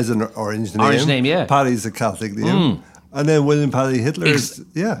an orange name. Orange name, yeah. Paddy's a Catholic name. And then William Paddy Hitler is,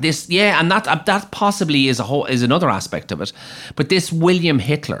 and that possibly is another aspect of it. But this William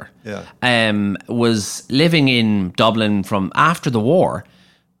Hitler was living in Dublin from after the war,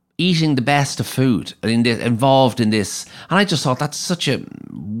 eating the best of food, involved in this. And I just thought that's such a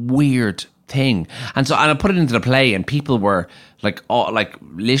weird thing. And I put it into the play, and people were like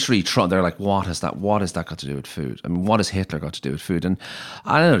literally they're like, what has that got to do with food? I mean, what has Hitler got to do with food? And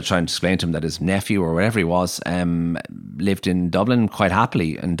I don't know, trying to explain to him that his nephew or whatever he was lived in Dublin quite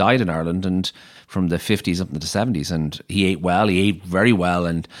happily and died in Ireland, and from the 50s up into the 70s, and he ate very well,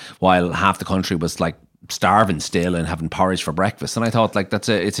 and while half the country was like starving still and having porridge for breakfast. And I thought, like,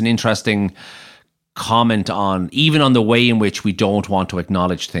 it's an interesting comment on the way in which we don't want to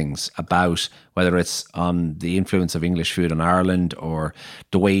acknowledge things about whether it's the influence of English food in Ireland or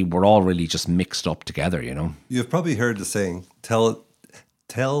the way we're all really just mixed up together, you know. You've probably heard the saying, tell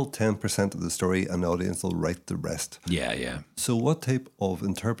 10% of the story and the audience will write the rest. Yeah. So what type of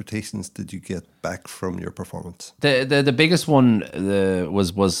interpretations did you get back from your performance? The biggest one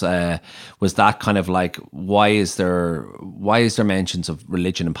was that kind of like, why is there mentions of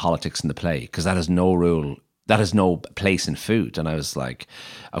religion and politics in the play? Because that has no place in food. And I was like,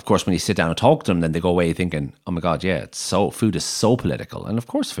 of course, when you sit down and talk to them, then they go away thinking, oh my God, yeah, food is so political. And of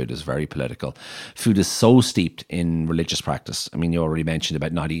course, food is very political. Food is so steeped in religious practice. I mean, you already mentioned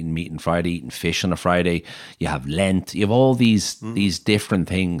about not eating meat on Friday, eating fish on a Friday. You have Lent. You have all these different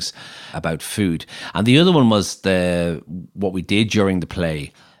things about food. And the other one was what we did during the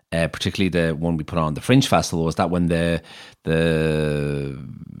play particularly the one we put on the Fringe Festival, was that when the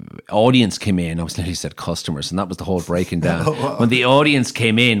audience came in, I was literally said customers, and that was the whole breaking down. When the audience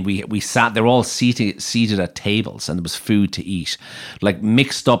came in, we sat, they're all seated at tables, and there was food to eat, like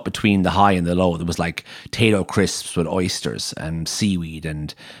mixed up between the high and the low. There was like potato crisps with oysters and seaweed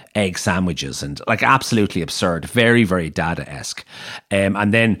and egg sandwiches, and like absolutely absurd, very, very Dada-esque.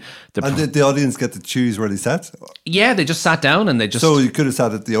 And then did the audience get to choose where they sat? Yeah, they just sat down, and they just... So you could have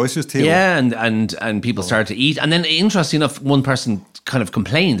sat at the oysters table? Yeah, and people started to eat. And then, interesting enough, one person kind of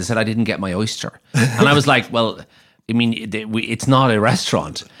complained. They said, I didn't get my oyster. And I was like, well, I mean, it's not a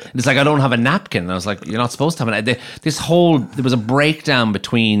restaurant. And it's like, I don't have a napkin. And I was like, you're not supposed to have an... There was a breakdown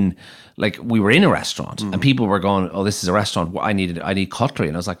between... Like, we were in a restaurant and people were going, oh, this is a restaurant. I need cutlery.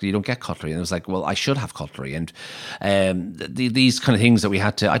 And I was like, you don't get cutlery. And it was like, well, I should have cutlery. And these kind of things that we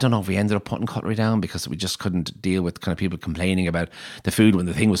had to, I don't know if we ended up putting cutlery down because we just couldn't deal with kind of people complaining about the food when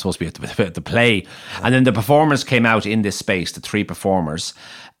the thing was supposed to be at the play. And then the performers came out in this space, the 3 performers,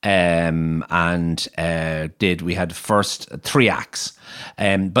 we had first 3 acts.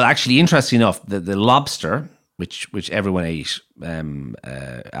 But actually, interesting enough, the lobster, which everyone ate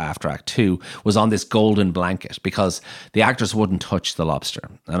after Act 2, was on this golden blanket because the actors wouldn't touch the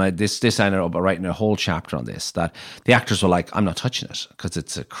lobster. And this I ended up writing a whole chapter on this, that the actors were like, I'm not touching it because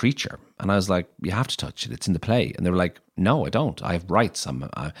it's a creature. And I was like, you have to touch it. It's in the play. And they were like, no, I don't. I have rights. And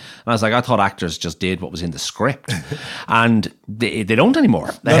I was like, I thought actors just did what was in the script. And they don't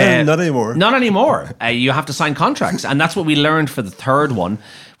anymore. Not anymore. Not anymore. You have to sign contracts. And that's what we learned for the third one.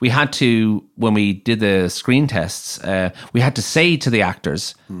 We had to, when we did the screen tests, we had to say to the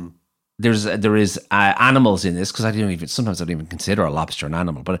actors, there is animals in this, because sometimes I don't even consider a lobster an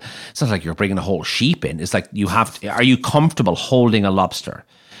animal, but it's not like you're bringing a whole sheep in. It's like, are you comfortable holding a lobster?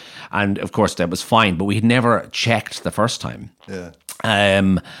 And of course that was fine, but we had never checked the first time. Yeah.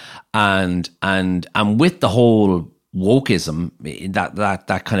 And with the whole wokeism,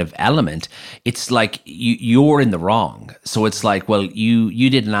 that kind of element, it's like you're in the wrong. So it's like, well, you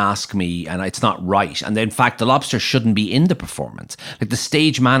didn't ask me, and it's not right. And then, in fact, the lobster shouldn't be in the performance. Like, the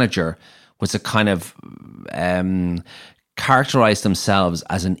stage manager was a kind of characterized themselves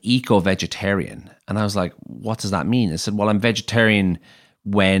as an eco-vegetarian, and I was like, what does that mean? I said, well, I'm vegetarian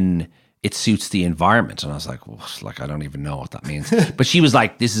when it suits the environment. And I was like, well, I don't even know what that means. But she was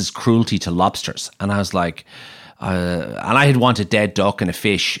like, this is cruelty to lobsters. And I was like, and I had wanted dead duck and a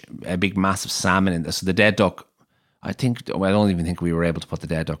fish, a big massive salmon in this. So the dead duck, I don't even think we were able to put the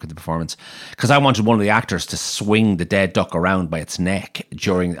dead duck in the performance, because I wanted one of the actors to swing the dead duck around by its neck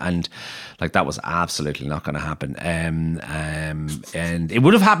and like, that was absolutely not going to happen. And it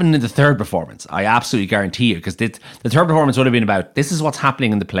would have happened in the third performance. I absolutely guarantee you, because the third performance would have been about, this is what's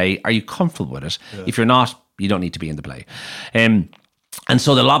happening in the play. Are you comfortable with it? Yeah. If you're not, you don't need to be in the play. And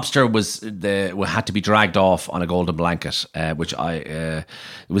so the lobster had to be dragged off on a golden blanket, which it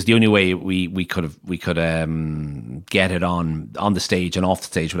was the only way we could get it on the stage and off the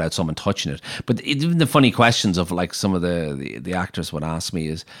stage without someone touching it. But even the funny questions of, like, some of the actors would ask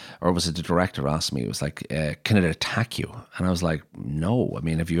me or was it the director asked me? It was like, can it attack you? And I was like, no. I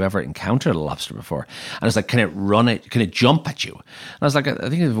mean, have you ever encountered a lobster before? And I was like, can it jump at you? And I was like, I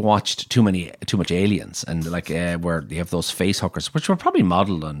think I've watched too much Aliens, and like where they have those face hookers, which were probably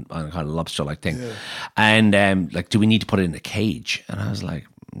modeled on kind of lobster-like thing. Yeah. And like, do we need to put it in a cage? And I was like,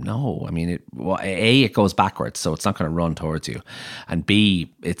 no. I mean, it goes backwards, so it's not going to run towards you. And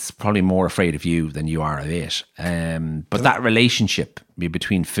B, it's probably more afraid of you than you are of it. But that relationship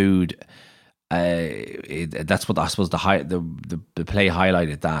between food, that's what I suppose the play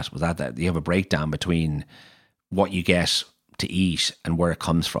highlighted. That you have a breakdown between what you get to eat and where it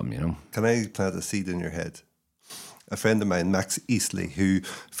comes from. Can I plant a seed in your head? A friend of mine, Max Eastley, who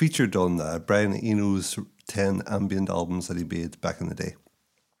featured on Brian Eno's 10 ambient albums that he made back in the day.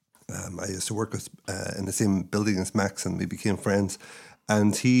 I used to work with in the same building as Max, and we became friends.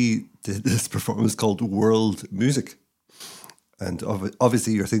 And he did this performance called World Music. And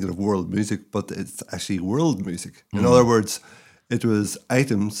obviously you're thinking of world music, but it's actually world music. In other words, it was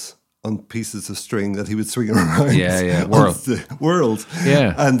items on pieces of string that he would swing around. Yeah, world.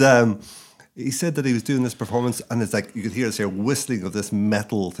 Yeah. And he said that he was doing this performance, and it's like you could hear us here whistling of this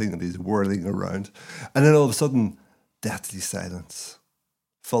metal thing that he's whirling around. And then all of a sudden, deathly silence,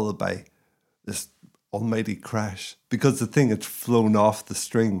 followed by this almighty crash, because the thing had flown off the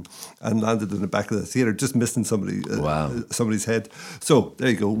string and landed in the back of the theatre, just missing somebody's head. So there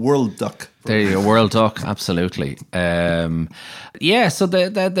you go, World Duck. There you go, World Duck, absolutely. So they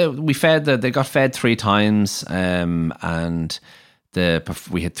got fed 3 times, and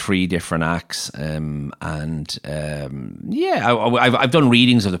we had 3 different acts, I've done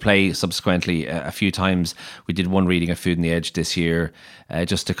readings of the play subsequently a few times. We did one reading of Food on the Edge this year,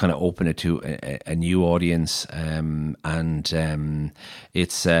 just to kind of open it to a new audience,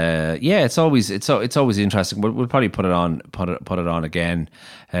 it's always interesting. We'll probably put it on again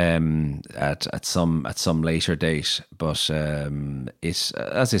at some later date. But it's,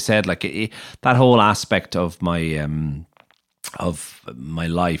 as I said, like that whole aspect of my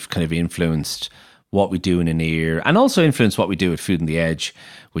life kind of influenced what we do in an ear, and also influenced what we do at Food on the Edge,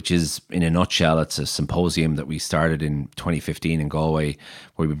 which is, in a nutshell, it's a symposium that we started in 2015 in Galway,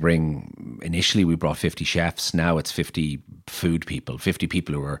 where initially we brought 50 chefs. Now it's 50 food people, 50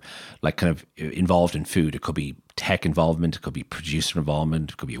 people who are like kind of involved in food. It could be tech involvement, it could be producer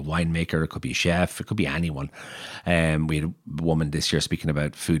involvement, it could be a winemaker, it could be a chef, it could be anyone. We had a woman this year speaking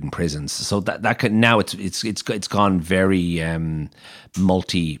about food in prisons. So that could, now it's gone very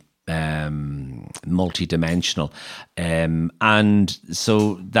multi-dimensional, and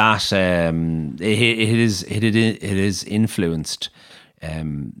so that it is influenced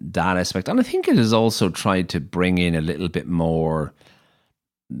that aspect, and I think it has also tried to bring in a little bit more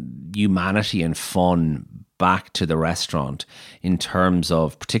humanity and fun back to the restaurant, in terms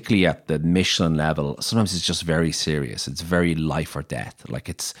of, particularly at the Michelin level. Sometimes it's just very serious. It's very life or death. Like,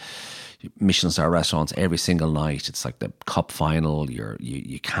 it's Michelin star restaurants every single night. It's like the cup final.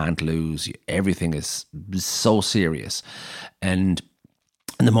 You can't lose. Everything is so serious, and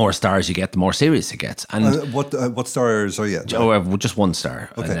the more stars you get, the more serious it gets. And what stars are you? Just 1 star.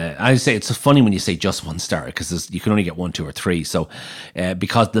 Okay. And, I say it's funny when you say just 1 star, because you can only get 1, 2, or 3. So,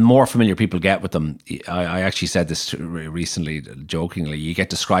 because the more familiar people get with them, I actually said this recently, jokingly, you get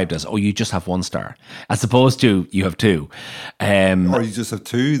described as, you just have 1 star, as opposed to you have 2. Or you just have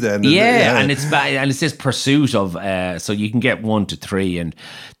 2 then. Yeah, and it's this pursuit of, so you can get 1 to 3, and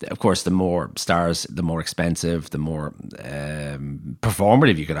of course the more stars, the more expensive, the more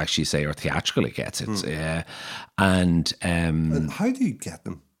performative, you could actually say, or theatrical it gets. It's and how do you get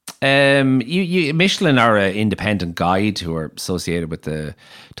them? Michelin are an independent guide who are associated with the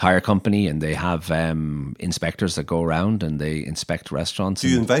tire company, and they have inspectors that go around and they inspect restaurants. Do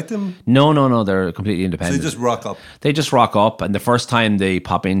you invite them? No, they're completely independent. So they just rock up? They just rock up, and the first time they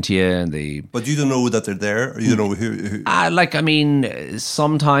pop into you, and But you don't know that they're there, or you don't know who?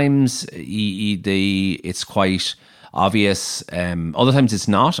 Sometimes it's quite obvious. Other times it's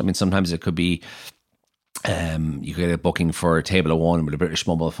not. I mean, sometimes it could be you get a booking for a table of 1 with a British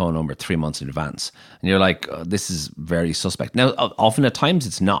mobile phone number 3 months in advance, and you're like, this is very suspect. Now, often at times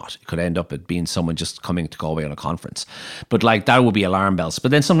it's not. It could end up at being someone just coming to Galway on a conference, but like that would be alarm bells.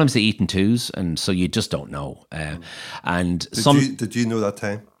 But then sometimes they eat in 2s, and so you just don't know. Did you know that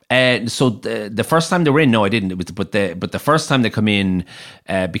time? So the first time they were in, no, I didn't. But the first time they come in,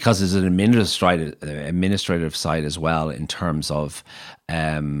 because there's an administrative side as well, in terms of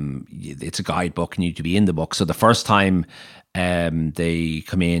it's a guidebook and you need to be in the book. So the first time they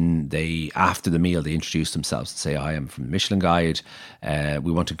come in, after the meal they introduce themselves and say, I am from the Michelin Guide.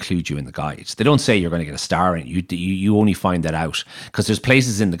 We want to include you in the guide. They don't say you're going to get a star in it. You only find that out because there's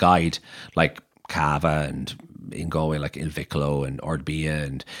places in the guide like Cava and in Galway like Il Vicolo and Ordbia,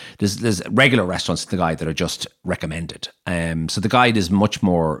 and there's regular restaurants in the guide that are just recommended. So the guide is much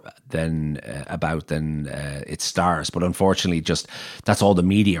more than its stars, but unfortunately, just that's all the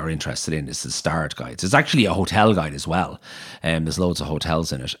media are interested in is the starred guides. It's actually a hotel guide as well. There's loads of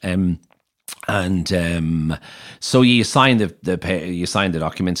hotels in it. So you sign the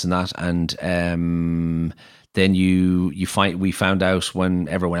documents and that, and then we found out when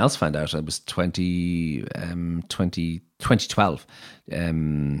everyone else found out. It was 2012. I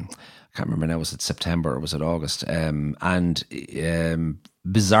can't remember now, was it September or was it August?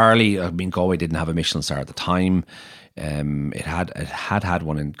 Bizarrely, I mean, Galway didn't have a Michelin star at the time. It had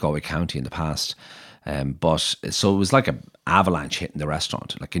one in Galway County in the past. But so it was like an avalanche hitting the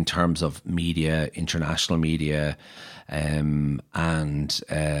restaurant, like in terms of media, international media.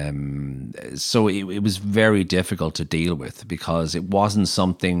 So it was very difficult to deal with because it wasn't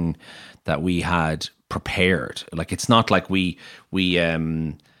something that we had prepared. Like, it's not like we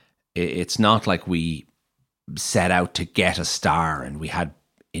set out to get a star and we had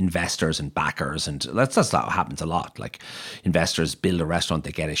investors and backers, and that's what happens a lot. Like, investors build a restaurant,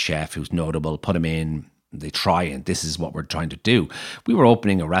 they get a chef who's notable, put him in, they try, and this is what we're trying to do. We were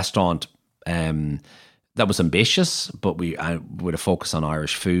opening a restaurant that was ambitious, but with a focus on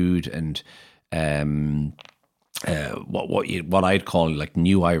Irish food and what I'd call like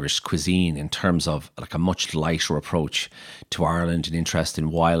new Irish cuisine, in terms of like a much lighter approach to Ireland, an interest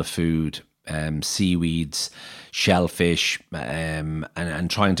in wild food, seaweeds, shellfish, and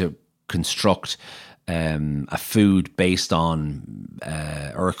trying to construct a food based on,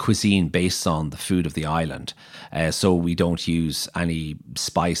 or a cuisine based on the food of the island. So we don't use any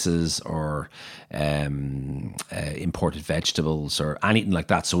spices or imported vegetables or anything like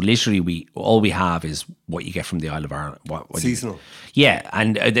that. So literally, all we have is what you get from the Isle of Ireland. Seasonal. Yeah,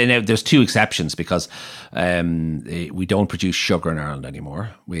 and then there's two exceptions because we don't produce sugar in Ireland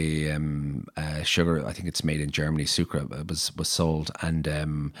anymore. We sugar, I think it's made in Germany. Sucre was sold,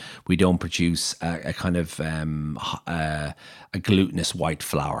 and we don't produce a kind of a glutinous white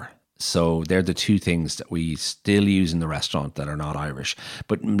flour. So they're the two things that we still use in the restaurant that are not Irish.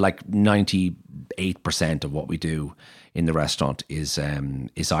 But like 98% of what we do in the restaurant is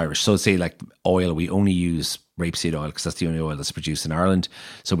Irish. So say like oil, we only use rapeseed oil because that's the only oil that's produced in Ireland.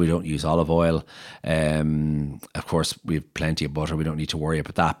 So we don't use olive oil. Of course, we have plenty of butter. We don't need to worry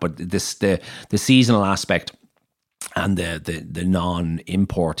about that. But the seasonal aspect and the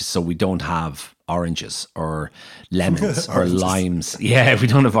non-import, so we don't have oranges or lemons or limes. Yeah, we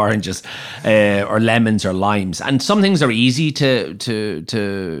don't have oranges or lemons or limes. And some things are easy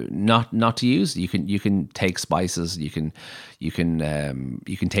to not to use. You can take spices. You can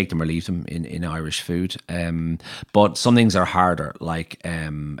take them or leave them in Irish food. But some things are harder, like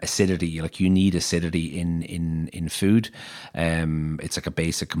acidity. Like you need acidity in food. It's like a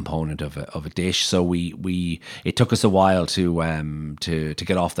basic component of a dish. So it took us a while to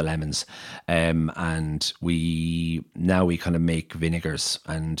get off the lemons. And we kind of make vinegars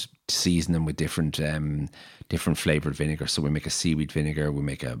and season them with different flavored vinegar. So we make a seaweed vinegar, we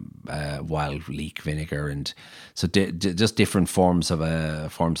make a wild leek vinegar, and so just different forms of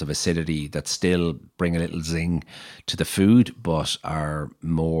acidity that still bring a little zing to the food, but are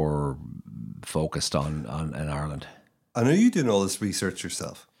more focused on in Ireland. I know you're doing all this research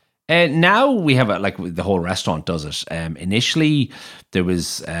yourself. Now we have like the whole restaurant does it. Initially, there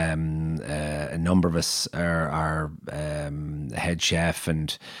was a number of us, our head chef,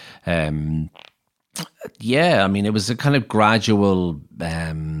 and yeah, I mean it was a kind of gradual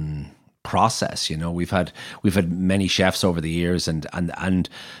process. You know, we've had many chefs over the years, and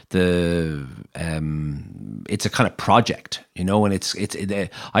the it's a kind of project. You know, and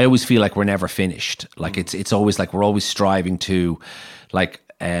I always feel like we're never finished. Like it's always like we're always striving to like.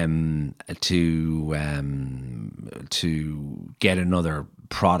 To get another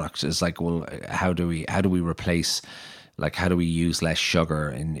product is like, well, how do we replace, like how do we use less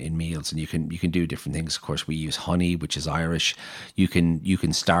sugar in meals? And you can do different things. Of course, we use honey, which is Irish. You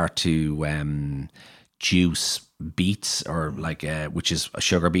can start to juice beets, or like which is a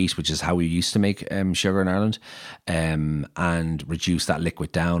sugar beet, which is how we used to make sugar in Ireland, and reduce that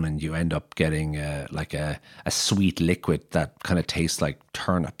liquid down, and you end up getting like a sweet liquid that kind of tastes like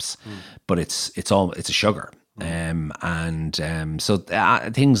turnips, but it's a sugar. So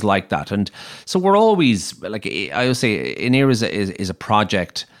things like that, and so we're always, like I always say, Inear is a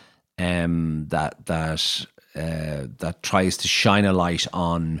project that tries to shine a light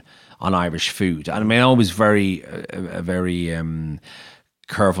on Irish food. And I mean, I'm always very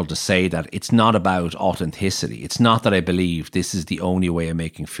careful to say that it's not about authenticity. It's not that I believe this is the only way of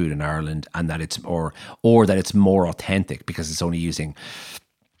making food in Ireland, and that it's or that it's more authentic because it's only using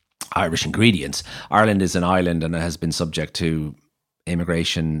Irish ingredients. Ireland is an island, and it has been subject to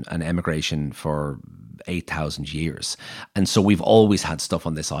immigration and emigration for 8,000 years, and so we've always had stuff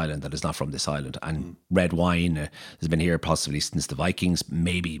on this island that is not from this island. And red wine has been here possibly since the Vikings,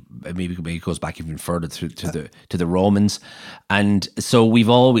 maybe it goes back even further to the Romans, and so we've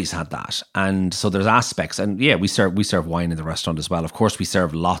always had that. And so there's aspects, and yeah, we serve wine in the restaurant as well. Of course, we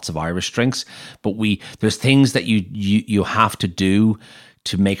serve lots of Irish drinks, but there's things that you have to do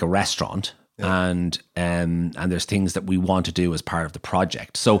to make a restaurant. And there's things that we want to do as part of the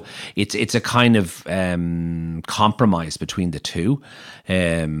project. So it's a kind of compromise between the two,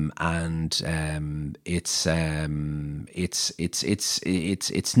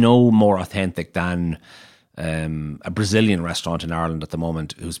 it's no more authentic than a Brazilian restaurant in Ireland at the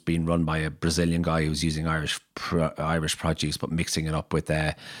moment, who's being run by a Brazilian guy who's using Irish produce but mixing it up with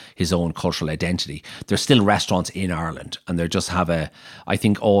his own cultural identity. There's still restaurants in Ireland, and they just have I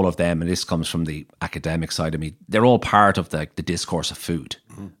think all of them, and this comes from the academic side of me, they're all part of the discourse of food.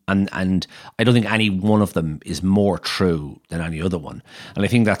 And I don't think any one of them is more true than any other one. And I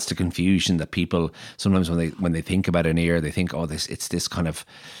think that's the confusion that people sometimes when they think about Inear, they think, oh, it's this kind of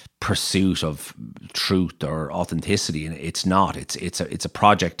pursuit of truth or authenticity, and it's not. It's a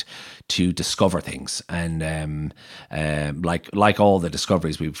project to discover things, and like all the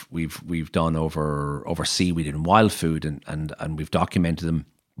discoveries we've done over seaweed and wild food, and we've documented them.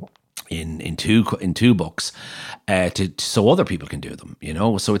 in two books, so other people can do them, you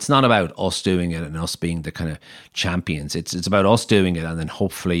know. So it's not about us doing it and us being the kind of champions. It's about us doing it, and then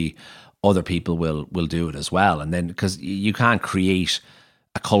hopefully other people will do it as well. And then, because you can't create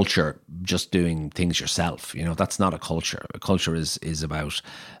a culture just doing things yourself, you know, that's not a culture. A culture is about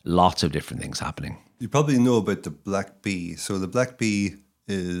lots of different things happening. You probably know about the black bee. So the black bee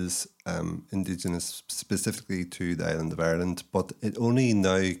is indigenous specifically to the island of Ireland, but it only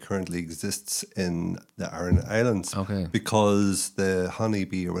now currently exists in the Aran Islands. Okay. Because the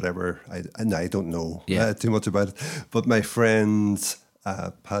honeybee or whatever, I don't know too much about it, but my friends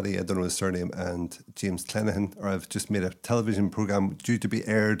Paddy, I don't know his surname, and James Clenaghan have just made a television programme due to be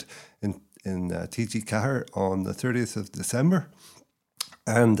aired in TG Cahir on the 30th of December.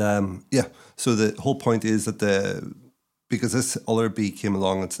 And so the whole point is that because this other bee came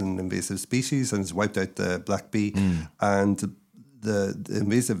along, it's an invasive species and it's wiped out the black bee, and the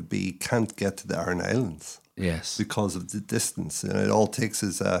invasive bee can't get to the Aran Islands. Yes, because of the distance, and it all takes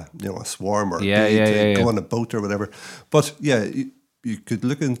is a swarm or a bee to go on a boat or whatever. But you could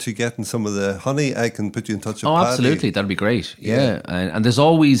look into getting some of the honey. I can put you in touch with Paddy. Absolutely, that'd be great. Yeah. And there's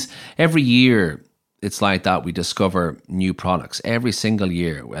always, every year, it's like that. We discover new products every single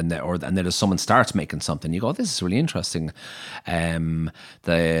year, and then if someone starts making something, you go, "This is really interesting." The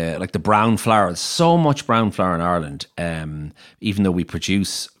brown flour. There's so much brown flour in Ireland. Even though we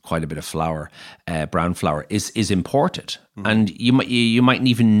produce quite a bit of flour, brown flour is imported, and you mightn't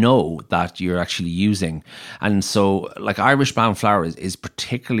even know that you're actually using. And so, like, Irish brown flour is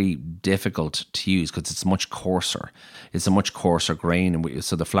particularly difficult to use because it's much coarser. It's a much coarser grain, and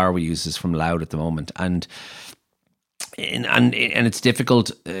so the flour we use is from Loud at the moment, and it's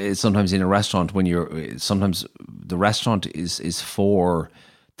difficult sometimes in a restaurant when sometimes the restaurant is for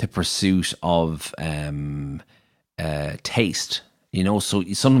the pursuit of taste. You know, so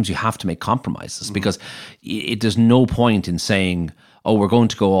sometimes you have to make compromises because there's no point in saying, "Oh, we're going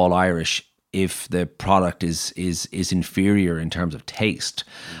to go all Irish," if the product is inferior in terms of taste.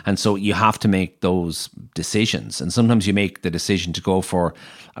 And so you have to make those decisions. And sometimes you make the decision to go for,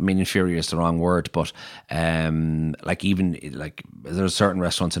 inferior is the wrong word, but there's certain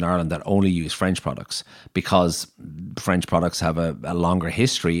restaurants in Ireland that only use French products because French products have a longer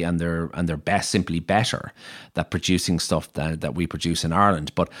history and they're simply better at producing stuff that we produce in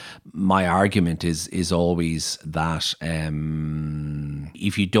Ireland. But my argument is always that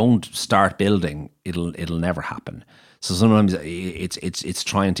if you don't start building, it'll never happen. So sometimes it's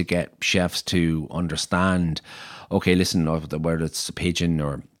trying to get chefs to understand, okay, listen, whether it's a pigeon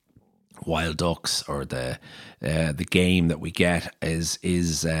or wild ducks or the game that we get has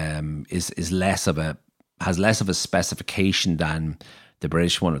less of a specification than the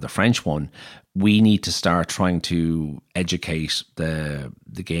British one or the French one. We need to start trying to educate the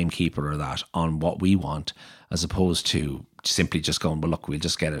gamekeeper or that on what we want, as opposed to simply just going, well, look, we'll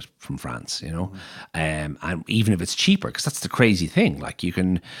just get it from France, you know, and even if it's cheaper, because that's the crazy thing.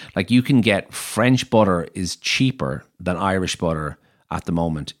 You can get French butter is cheaper than Irish butter at the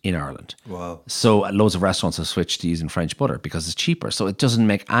moment in Ireland. Wow! So loads of restaurants have switched to using French butter because it's cheaper. So it doesn't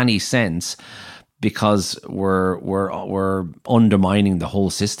make any sense, because we're undermining the whole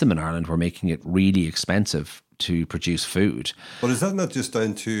system in Ireland. We're making it really expensive to produce food. But is that not just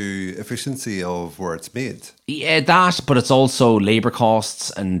down to efficiency of where it's made? Yeah, but it's also labour costs,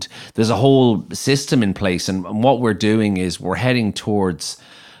 and there's a whole system in place. And what we're doing is we're heading towards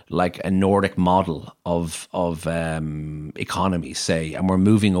like a Nordic model of economy, say, and we're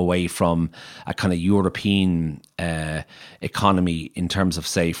moving away from a kind of European economy in terms of,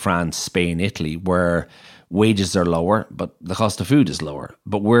 say, France, Spain, Italy, where wages are lower, but the cost of food is lower.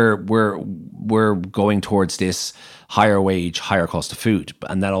 But we're going towards this higher wage, higher cost of food,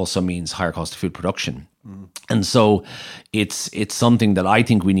 and that also means higher cost of food production. And so it's something that I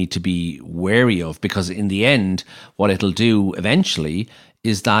think we need to be wary of, because in the end, what it'll do eventually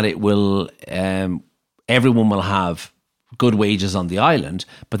is that it will everyone will have good wages on the island,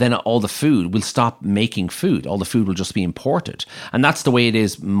 but then all the food will stop making food. All the food will just be imported. And that's the way it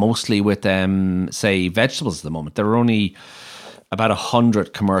is mostly with, say, vegetables at the moment. There are only about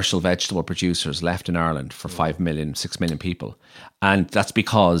 100 commercial vegetable producers left in Ireland for 5 million, 6 million people. And that's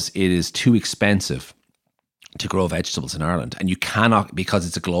because it is too expensive to grow vegetables in Ireland. And you cannot, because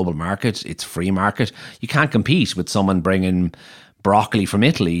it's a global market, it's free market, you can't compete with someone bringing broccoli from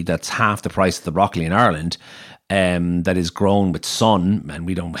Italy that's half the price of the broccoli in Ireland, that is grown with sun, and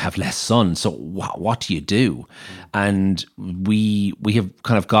we don't have less sun. So what do you do? And we have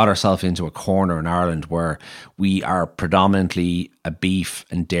kind of got ourselves into a corner in Ireland where we are predominantly a beef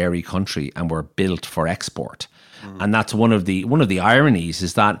and dairy country, and we're built for export. and that's one of the ironies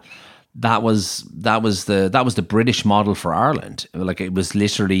is that was the British model for Ireland. Like, it was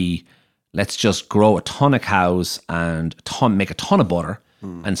literally, let's just grow a ton of cows and make a ton of butter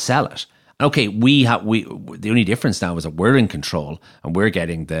and sell it. Okay, the only difference now is that we're in control and we're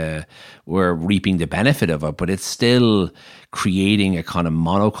reaping the benefit of it, but it's still creating a kind of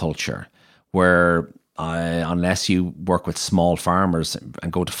monoculture where unless you work with small farmers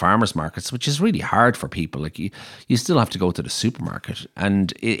and go to farmers markets, which is really hard for people, like you still have to go to the supermarket,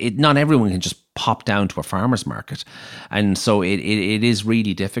 and not everyone can just pop down to a farmers market, and so it is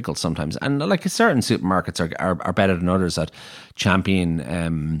really difficult sometimes. And like, certain supermarkets are better than others at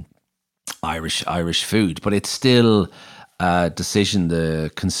champion Irish food, but it's still a decision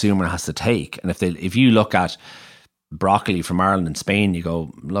the consumer has to take. And if you look at broccoli from Ireland and Spain, you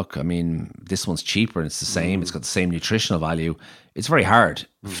go, look, I mean, this one's cheaper and it's the same, it's got the same nutritional value. It's very hard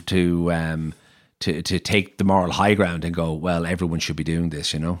to take the moral high ground and go, well, everyone should be doing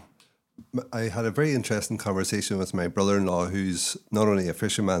this, you know. I had a very interesting conversation with my brother-in-law, who's not only a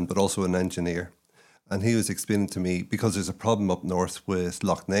fisherman but also an engineer. And he was explaining to me, because there's a problem up north with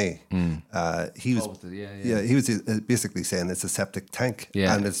Lough Neagh. He was basically saying it's a septic tank,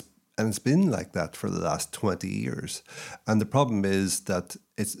 and it's been like that for the last 20 years. And the problem is that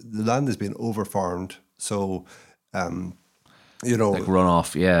the land has been overfarmed, so like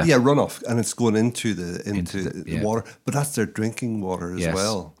runoff, runoff, and it's going into the water. But that's their drinking water as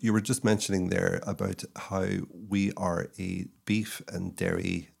well. You were just mentioning there about how we are a beef and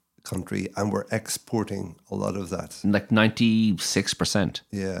dairy country, and we're exporting a lot of that, like 96%.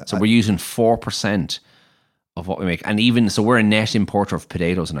 Yeah, so we're using 4% of what we make, and even so, we're a net importer of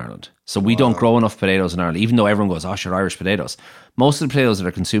potatoes in Ireland. So we don't grow enough potatoes in Ireland, even though everyone goes, "Oh, sure, Irish potatoes." Most of the potatoes that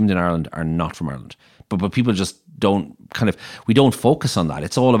are consumed in Ireland are not from Ireland, but people just we don't focus on that.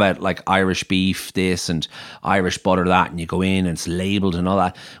 It's all about like Irish beef, this, and Irish butter, that, and you go in and it's labelled and all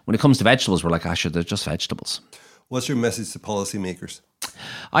that. When it comes to vegetables, we're like, "Ah, sure, they're just vegetables." What's your message to policymakers?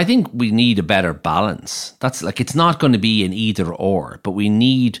 I think we need a better balance. That's like, it's not going to be an either or, but we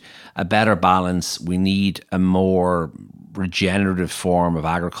need a better balance. We need a more regenerative form of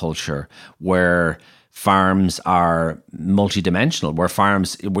agriculture where farms are multidimensional, where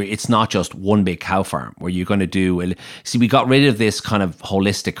it's not just one big cow farm where you're going to do. See, we got rid of this kind of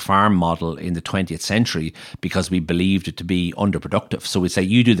holistic farm model in the 20th century because we believed it to be underproductive. So we'd say,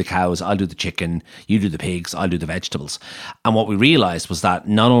 you do the cows, I'll do the chicken, you do the pigs, I'll do the vegetables. And what we realized was that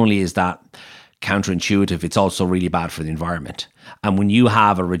not only is that counterintuitive, it's also really bad for the environment. And when you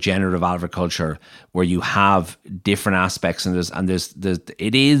have a regenerative agriculture where you have different aspects, and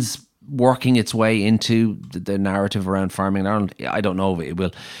it is working its way into the narrative around farming in Ireland. I don't know if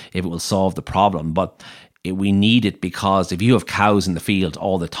it will solve the problem, but we need it, because if you have cows in the field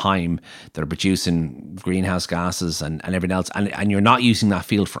all the time that are producing greenhouse gases and everything else, and you're not using that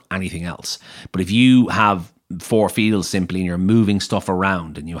field for anything else, but if you have 4 fields simply and you're moving stuff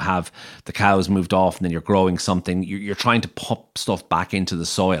around and you have the cows moved off and then you're growing something, you're trying to pump stuff back into the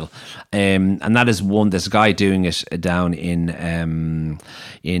soil, and that is one. There's a guy doing it down in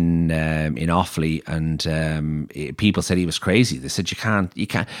Offaly, and people said he was crazy. They said you can't.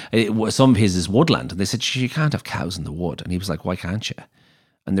 Some of his is woodland, and they said you can't have cows in the wood, and he was like, why can't you?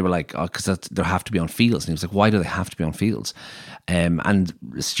 And they were like, oh, because they have to be on fields. And he was like, why do they have to be on fields? And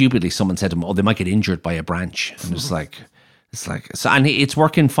stupidly, someone said to him, oh, they might get injured by a branch. And it's like, so, and it's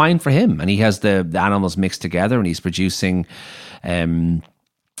working fine for him. And he has the animals mixed together, and he's producing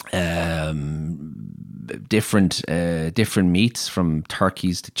different meats, from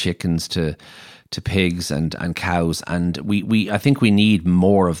turkeys to chickens to pigs and cows. And I think we need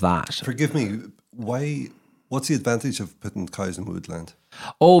more of that. Forgive me, why? What's the advantage of putting cows in woodland?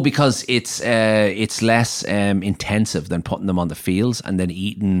 Oh, because it's less intensive than putting them on the fields and then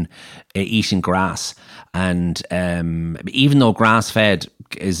eating grass. And even though grass fed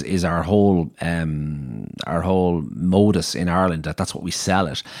is our whole modus in Ireland, that's what we sell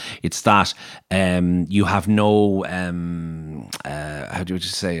it. It's that you have no how do you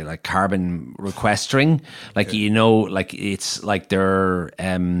say, like, carbon sequestering, like, okay. Like, it's like they're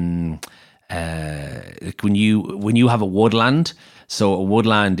like when you have a woodland. So a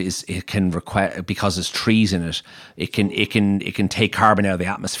woodland can require, because there's trees in it, it can take carbon out of the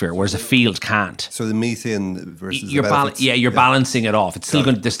atmosphere, whereas a field can't. So the methane versus you're balancing it off. It's still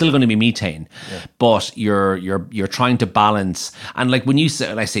there's still going to be methane, but you're trying to balance. And like when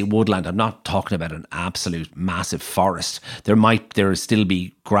I say woodland, I'm not talking about an absolute massive forest. There still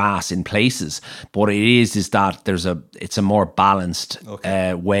be grass in places, but what it is that it's a more balanced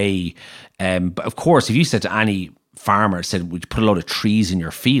way. But of course, if you said to any farmer said, would you put a load of trees in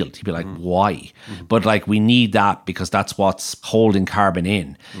your field? He'd be like, why? But like, we need that because that's what's holding carbon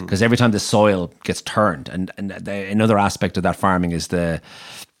in. Because every time the soil gets turned, and another aspect of that farming is that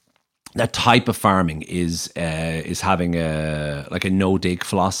type of farming is having a no dig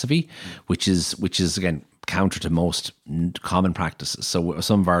philosophy, which is again counter to most common practices. So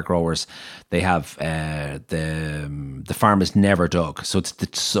some of our growers, they have the farm is never dug, so the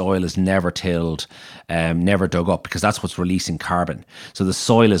soil is never tilled, never dug up, because that's what's releasing carbon. So the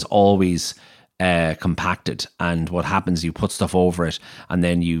soil is always compacted, and what happens, you put stuff over it, and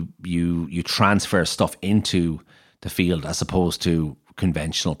then you transfer stuff into the field as opposed to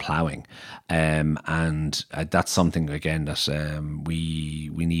conventional ploughing, and that's something again that we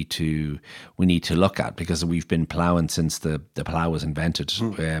need to look at, because we've been ploughing since the plough was invented.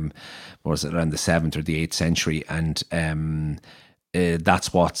 Was it around the 7th or the 8th century, and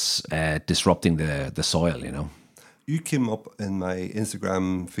that's what's disrupting the soil. You came up in my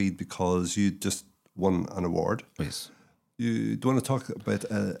Instagram feed because you just won an award. Yes. You do you want to talk about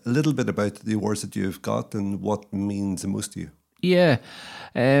a little bit about the awards that you've got and what means the most to you? Yeah,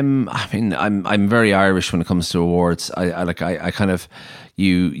 I mean, I'm very Irish when it comes to awards. I kind of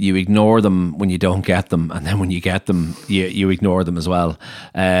you ignore them when you don't get them, and then when you get them, you ignore them as well.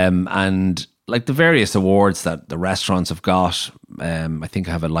 And like the various awards that the restaurants have got, I think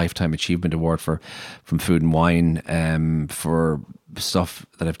I have a Lifetime Achievement Award from Food and Wine, for stuff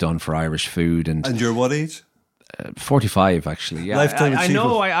that I've done for Irish food. And you're what age? 45, actually. Yeah, Lifetime I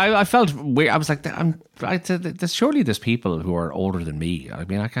know. I felt weird. I was like, surely there's people who are older than me. I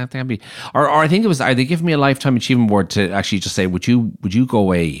mean, I can't think I'd be. Or I think it was. Are they giving me a Lifetime Achievement Award to actually just say, would you go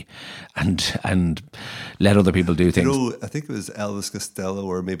away and let other people do things? I think it was Elvis Costello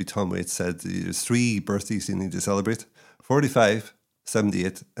or maybe Tom Waits said there's 3 birthdays you need to celebrate: 45,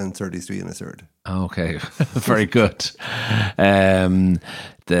 78, and 33 and a third. Okay, very good. I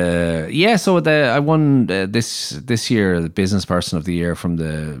won this year the Business Person of the Year from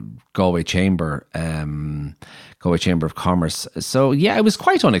the Galway Chamber of Commerce. So yeah, it was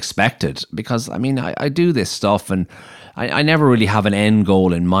quite unexpected, because I mean I do this stuff and I never really have an end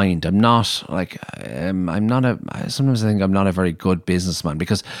goal in mind. I'm not like sometimes I think I'm not a very good businessman,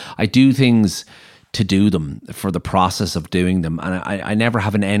 because I do things to do them, for the process of doing them, and I never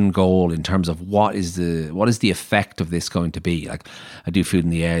have an end goal in terms of what is the effect of this going to be. Like, I do Food on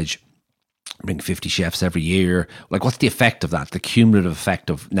the Edge, bring 50 chefs every year. Like, what's the effect of that? The cumulative effect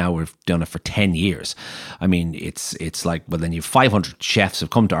of, now we've done it for 10 years. I mean, it's like, well, then you have 500 chefs who've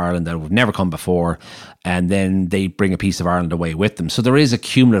come to Ireland that have never come before, and then they bring a piece of Ireland away with them. So there is a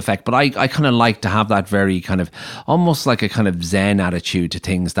cumulative effect, but I kind of like to have that very kind of, almost like a kind of Zen attitude to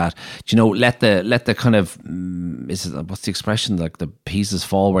things, that, let the kind of, what's the expression? Like, the pieces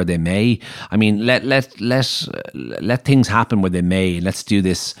fall where they may. I mean, let things happen where they may. Let's do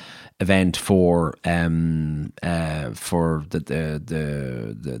this event for the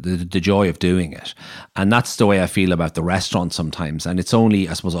joy of doing it. And that's the way I feel about the restaurant sometimes. And it's only,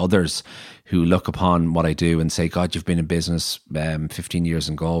 I suppose, others who look upon what I do and say, God, you've been in business 15 years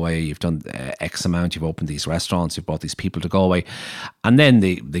in Galway, you've done X amount, you've opened these restaurants, you've brought these people to Galway, and then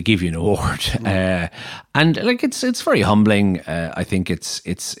they give you an award. And like, it's very humbling. I think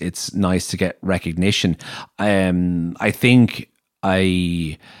it's nice to get recognition. I think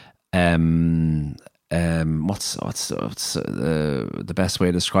what's the best way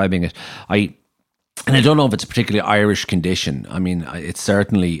of describing it? And I don't know if it's a particularly Irish condition. I mean, it's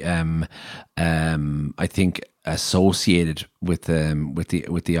certainly I think associated with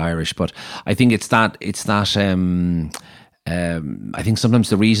the Irish, but I think it's that I think sometimes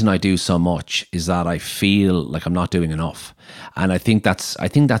the reason I do so much is that I feel like I'm not doing enough, and I think that's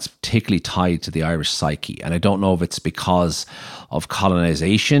particularly tied to the Irish psyche. And I don't know if it's because of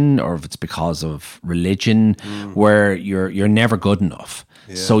colonization or if it's because of religion, where you're never good enough,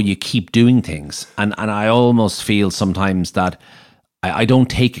 so you keep doing things. And I almost feel sometimes that I don't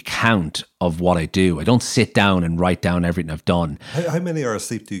take account of what I do. I don't sit down and write down everything I've done. How many hours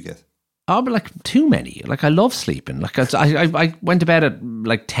sleep do you get? Oh, but like too many. Like, I love sleeping. Like, I went to bed at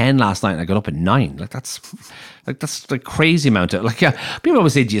like 10 last night and I got up at 9. That's the crazy amount of, like, yeah, people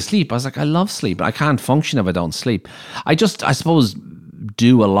always say, do you sleep? I was like, I love sleep. I can't function if I don't sleep. I suppose,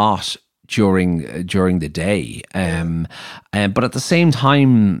 do a lot during the day. But at the same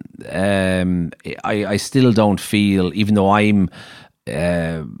time, I still don't feel, even though I'm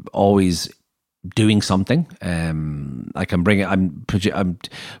always doing something, like I'm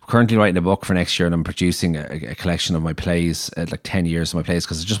currently writing a book for next year, and I'm producing a collection of my plays, like 10 years of my plays,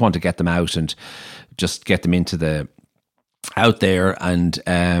 because I just want to get them out and just get them out there, and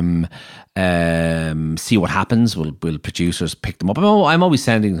see what happens. Will producers pick them up? I'm always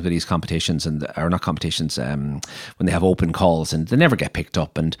sending them to these competitions or not competitions when they have open calls, and they never get picked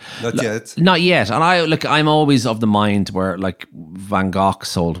up. And not yet. And I'm always of the mind where like Van Gogh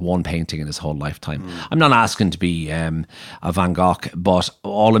sold one painting in his whole lifetime. I'm not asking to be a Van Gogh, but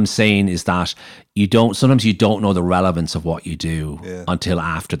all I'm saying is that sometimes you don't know the relevance of what you do until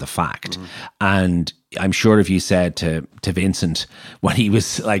after the fact. And I'm sure if you said to Vincent when he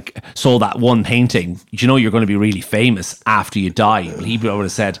was like sold that one painting, you're going to be really famous after you die, well, he would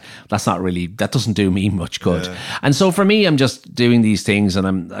have said that doesn't do me much good. And so for me, I'm just doing these things, and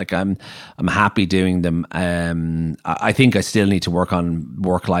I'm happy doing them. I think I still need to work on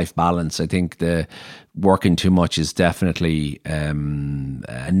work-life balance. I think the working too much is definitely a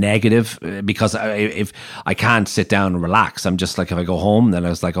negative, because if I can't sit down and relax, I'm just like, if I go home, then I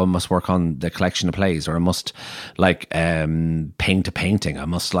was like, I must work on the collection of plays, or I must like paint a painting. I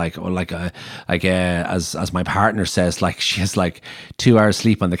must as my partner says, like she has like 2 hours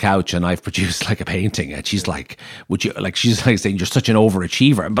sleep on the couch, and I've produced like a painting, and she's like, she's like saying, you're such an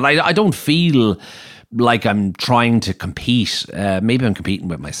overachiever. But I don't feel like I'm trying to compete. Maybe I'm competing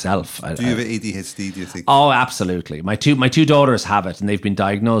with myself. Do you have ADHD, do you think? Oh, absolutely. My two daughters have it, and they've been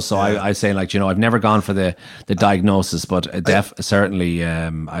diagnosed. So I say, like, I've never gone for the diagnosis, but certainly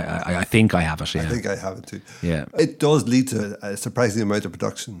I think I have it. Yeah. I think I have it too. Yeah. It does lead to a surprising amount of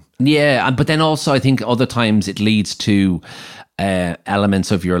production. Yeah, but then also I think other times it leads to elements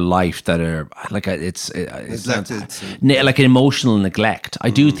of your life that are like it's like an emotional neglect.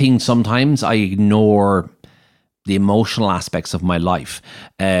 I do think sometimes I ignore the emotional aspects of my life,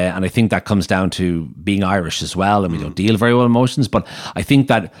 and I think that comes down to being Irish as well, and we don't deal very well with emotions. But I think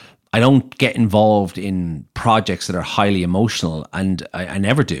that I don't get involved in projects that are highly emotional, and I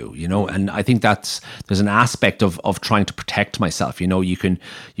never do, and I think there's an aspect of trying to protect myself. You can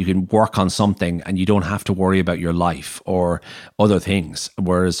work on something and you don't have to worry about your life or other things,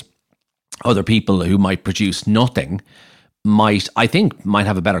 whereas other people who might produce nothing might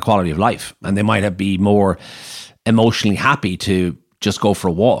have a better quality of life, and they might be more emotionally happy to just go for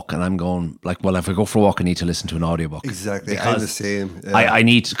a walk. And I'm going like, well, if I go for a walk, I need to listen to an audiobook. Exactly. I'm the same. Yeah. I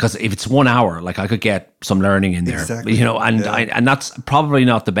need, because if it's 1 hour, like I could get some learning in there, exactly. And that's probably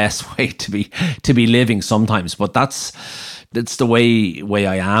not the best way to be living sometimes, but that's the way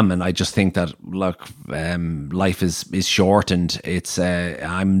I am. And I just think that, look, life is short, and it's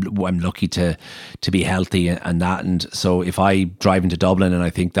I'm lucky to be healthy and that. And so if I drive into Dublin and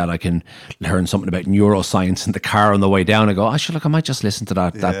I think that I can learn something about neuroscience in the car on the way down, I go, I might just listen to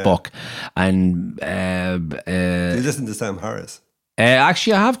that book. And do you listen to Sam Harris?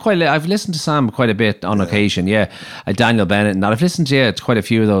 Actually, I've listened to Sam quite a bit on occasion. Daniel Bennett and that. I've listened to to quite a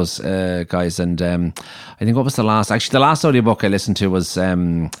few of those guys. And I think, what was the last audiobook I listened to was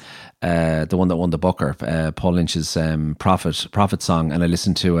the one that won the Booker, Paul Lynch's Prophet Song. And I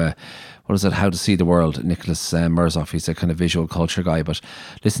listened to what is it, How to See the World, Nicholas Mirzoff. He's a kind of visual culture guy, but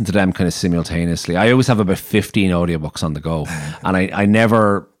listen to them kind of simultaneously. I always have about 15 audiobooks on the go, and I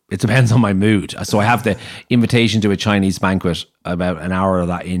never. It depends on my mood. So I have the Invitation to a Chinese Banquet, about an hour of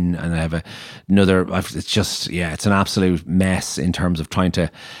that in, and I have another. It's just, it's an absolute mess in terms of trying to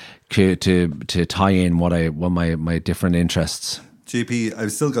tie in what my different interests. JP,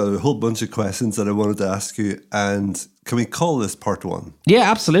 I've still got a whole bunch of questions that I wanted to ask you, and can we call this part one?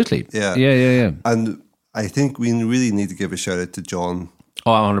 Yeah, absolutely. Yeah. And I think we really need to give a shout out to John.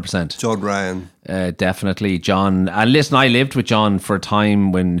 Oh, 100%. John Ryan. Definitely, John. And listen, I lived with John for a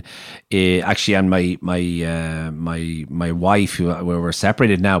time when, actually, and my wife, who we're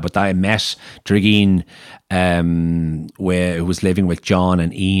separated now, but I met Drageen, who was living with John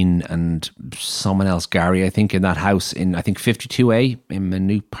and Ian and someone else, Gary, I think, in that house in, I think, 52A in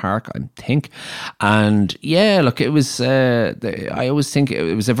New Park, I think. And look, it was, I always think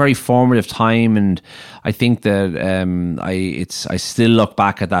it was a very formative time, and I think that I still look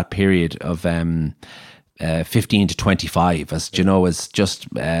back at that period of 15 to 25 as just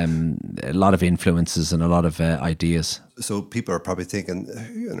a lot of influences and a lot of ideas. So people are probably thinking,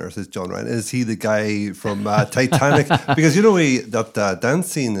 who on earth is John Ryan? Is he the guy from Titanic? Because that dance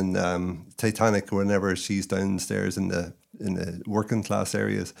scene in Titanic, whenever she's downstairs in the working class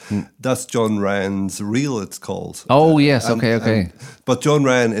areas, that's John Ryan's reel, it's called. Oh yes, okay. But John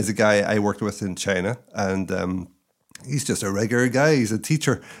Ryan is a guy I worked with in China, and he's just a regular guy. He's a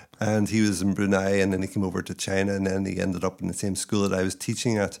teacher, and he was in Brunei, and then he came over to China, and then he ended up in the same school that I was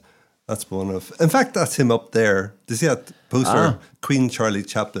teaching at. That's one of... In fact, that's him up there. Do you see that poster? Queen Charlie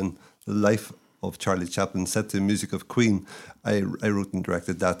Chaplin, the life of Charlie Chaplin set to the music of Queen. I wrote and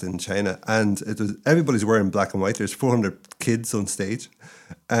directed that in China, and everybody's wearing black and white. There's 400 kids on stage,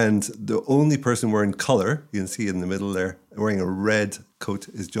 and the only person wearing colour, you can see in the middle there, wearing a red coat,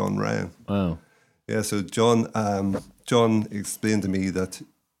 is John Ryan. Wow. Yeah, so John explained to me that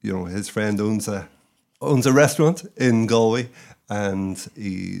his friend owns a restaurant in Galway. And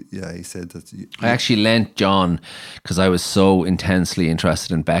he said that... I actually lent John, because I was so intensely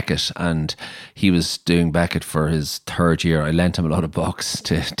interested in Beckett, and he was doing Beckett for his third year. I lent him a lot of books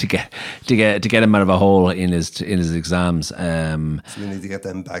to get him out of a hole in his exams. So we need to get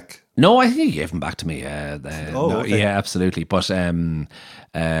them back. No, I think he gave them back to me. Okay. Yeah, absolutely. But it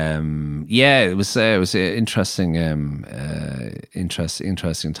was an interesting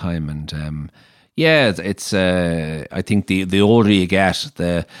time, and it's I think the older you get,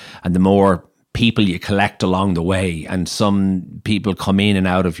 the more people you collect along the way, and some people come in and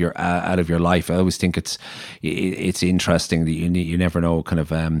out of your life. I always think it's interesting that you never know kind of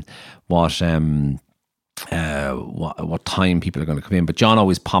what time people are going to come in. But John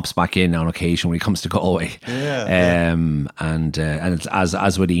always pops back in on occasion when he comes to Galway. And it's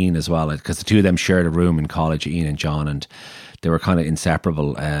as with Ian as well, because the two of them shared a room in college, Ian and John, and they were kind of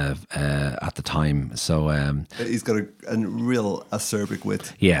inseparable at the time. So he's got a real acerbic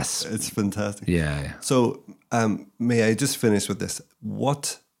wit. Yes, it's fantastic. Yeah. So may I just finish with this?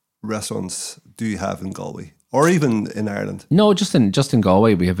 What restaurants do you have in Galway, or even in Ireland? No, just in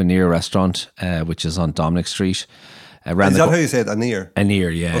Galway, we have a Near restaurant, which is on Dominic Street. Is that how you say it? Aneer? Aneer,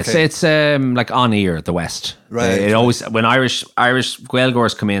 yeah. Okay. It's like on ear, the West. Right. It always, when Irish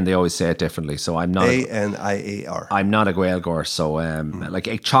Gaeilgeoirs come in, they always say it differently. So I'm not Aniar. I'm not a Gaeilgeoir, so like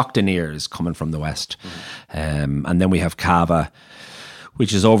a Chocht Aneer is coming from the West, and then we have Cava,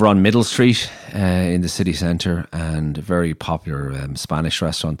 which is over on Middle Street in the city centre, and a very popular Spanish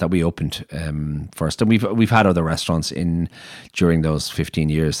restaurant that we opened first. And we've had other restaurants during those 15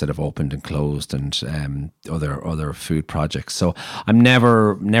 years that have opened and closed, and other food projects. So I'm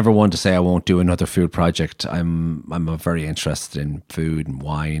never one to say I won't do another food project. I'm very interested in food and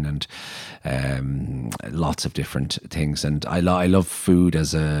wine and lots of different things, and I love food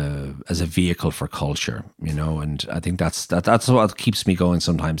as a vehicle for culture, and I think that's what keeps me going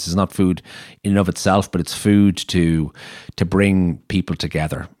sometimes. It's not food in and of itself, but it's food to bring people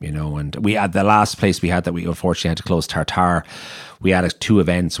together, and we had the last place we had that we unfortunately had to close, Tartare. We had 2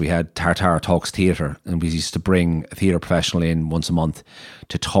 events. We had Tartare Talks Theatre, and we used to bring a theatre professional in once a month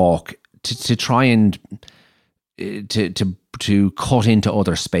to talk, to try and to cut into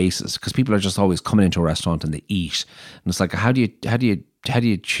other spaces, because people are just always coming into a restaurant and they eat, and it's like, how do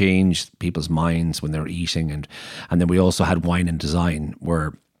you change people's minds when they're eating? And then we also had wine and design,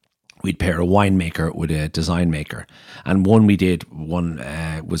 where we'd pair a winemaker with a design maker. And one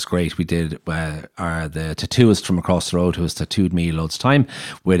was great. We did the tattooist from across the road who has tattooed me loads of time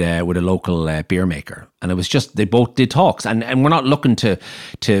with a local beer maker. And it was just, they both did talks. And we're not looking to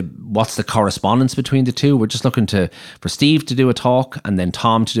what's the correspondence between the two. We're just looking for Steve to do a talk, and then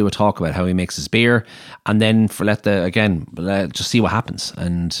Tom to do a talk about how he makes his beer. And then just see what happens.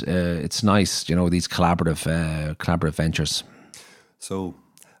 And it's nice, these collaborative ventures. So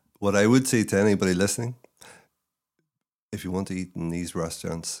what I would say to anybody listening, if you want to eat in these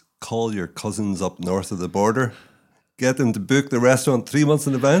restaurants, call your cousins up north of the border, get them to book the restaurant 3 months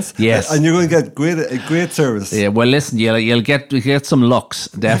in advance. Yes, and you're going to get great service. Yeah, well, listen, you'll get some looks,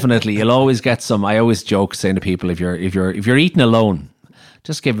 definitely. You'll always get some. I always joke saying to people, if you're eating alone,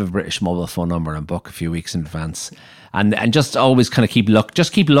 just give a British mobile phone number and book a few weeks in advance. And just always kind of keep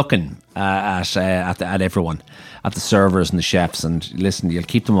looking at everyone, at the servers and the chefs, and listen, you'll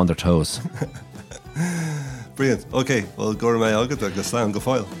keep them on their toes. Brilliant. Okay, well, go to my Algata, go slam, go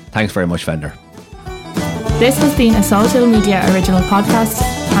foil. Thanks very much, Fender. This has been a Salthill Media original podcast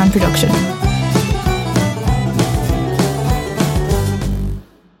and production.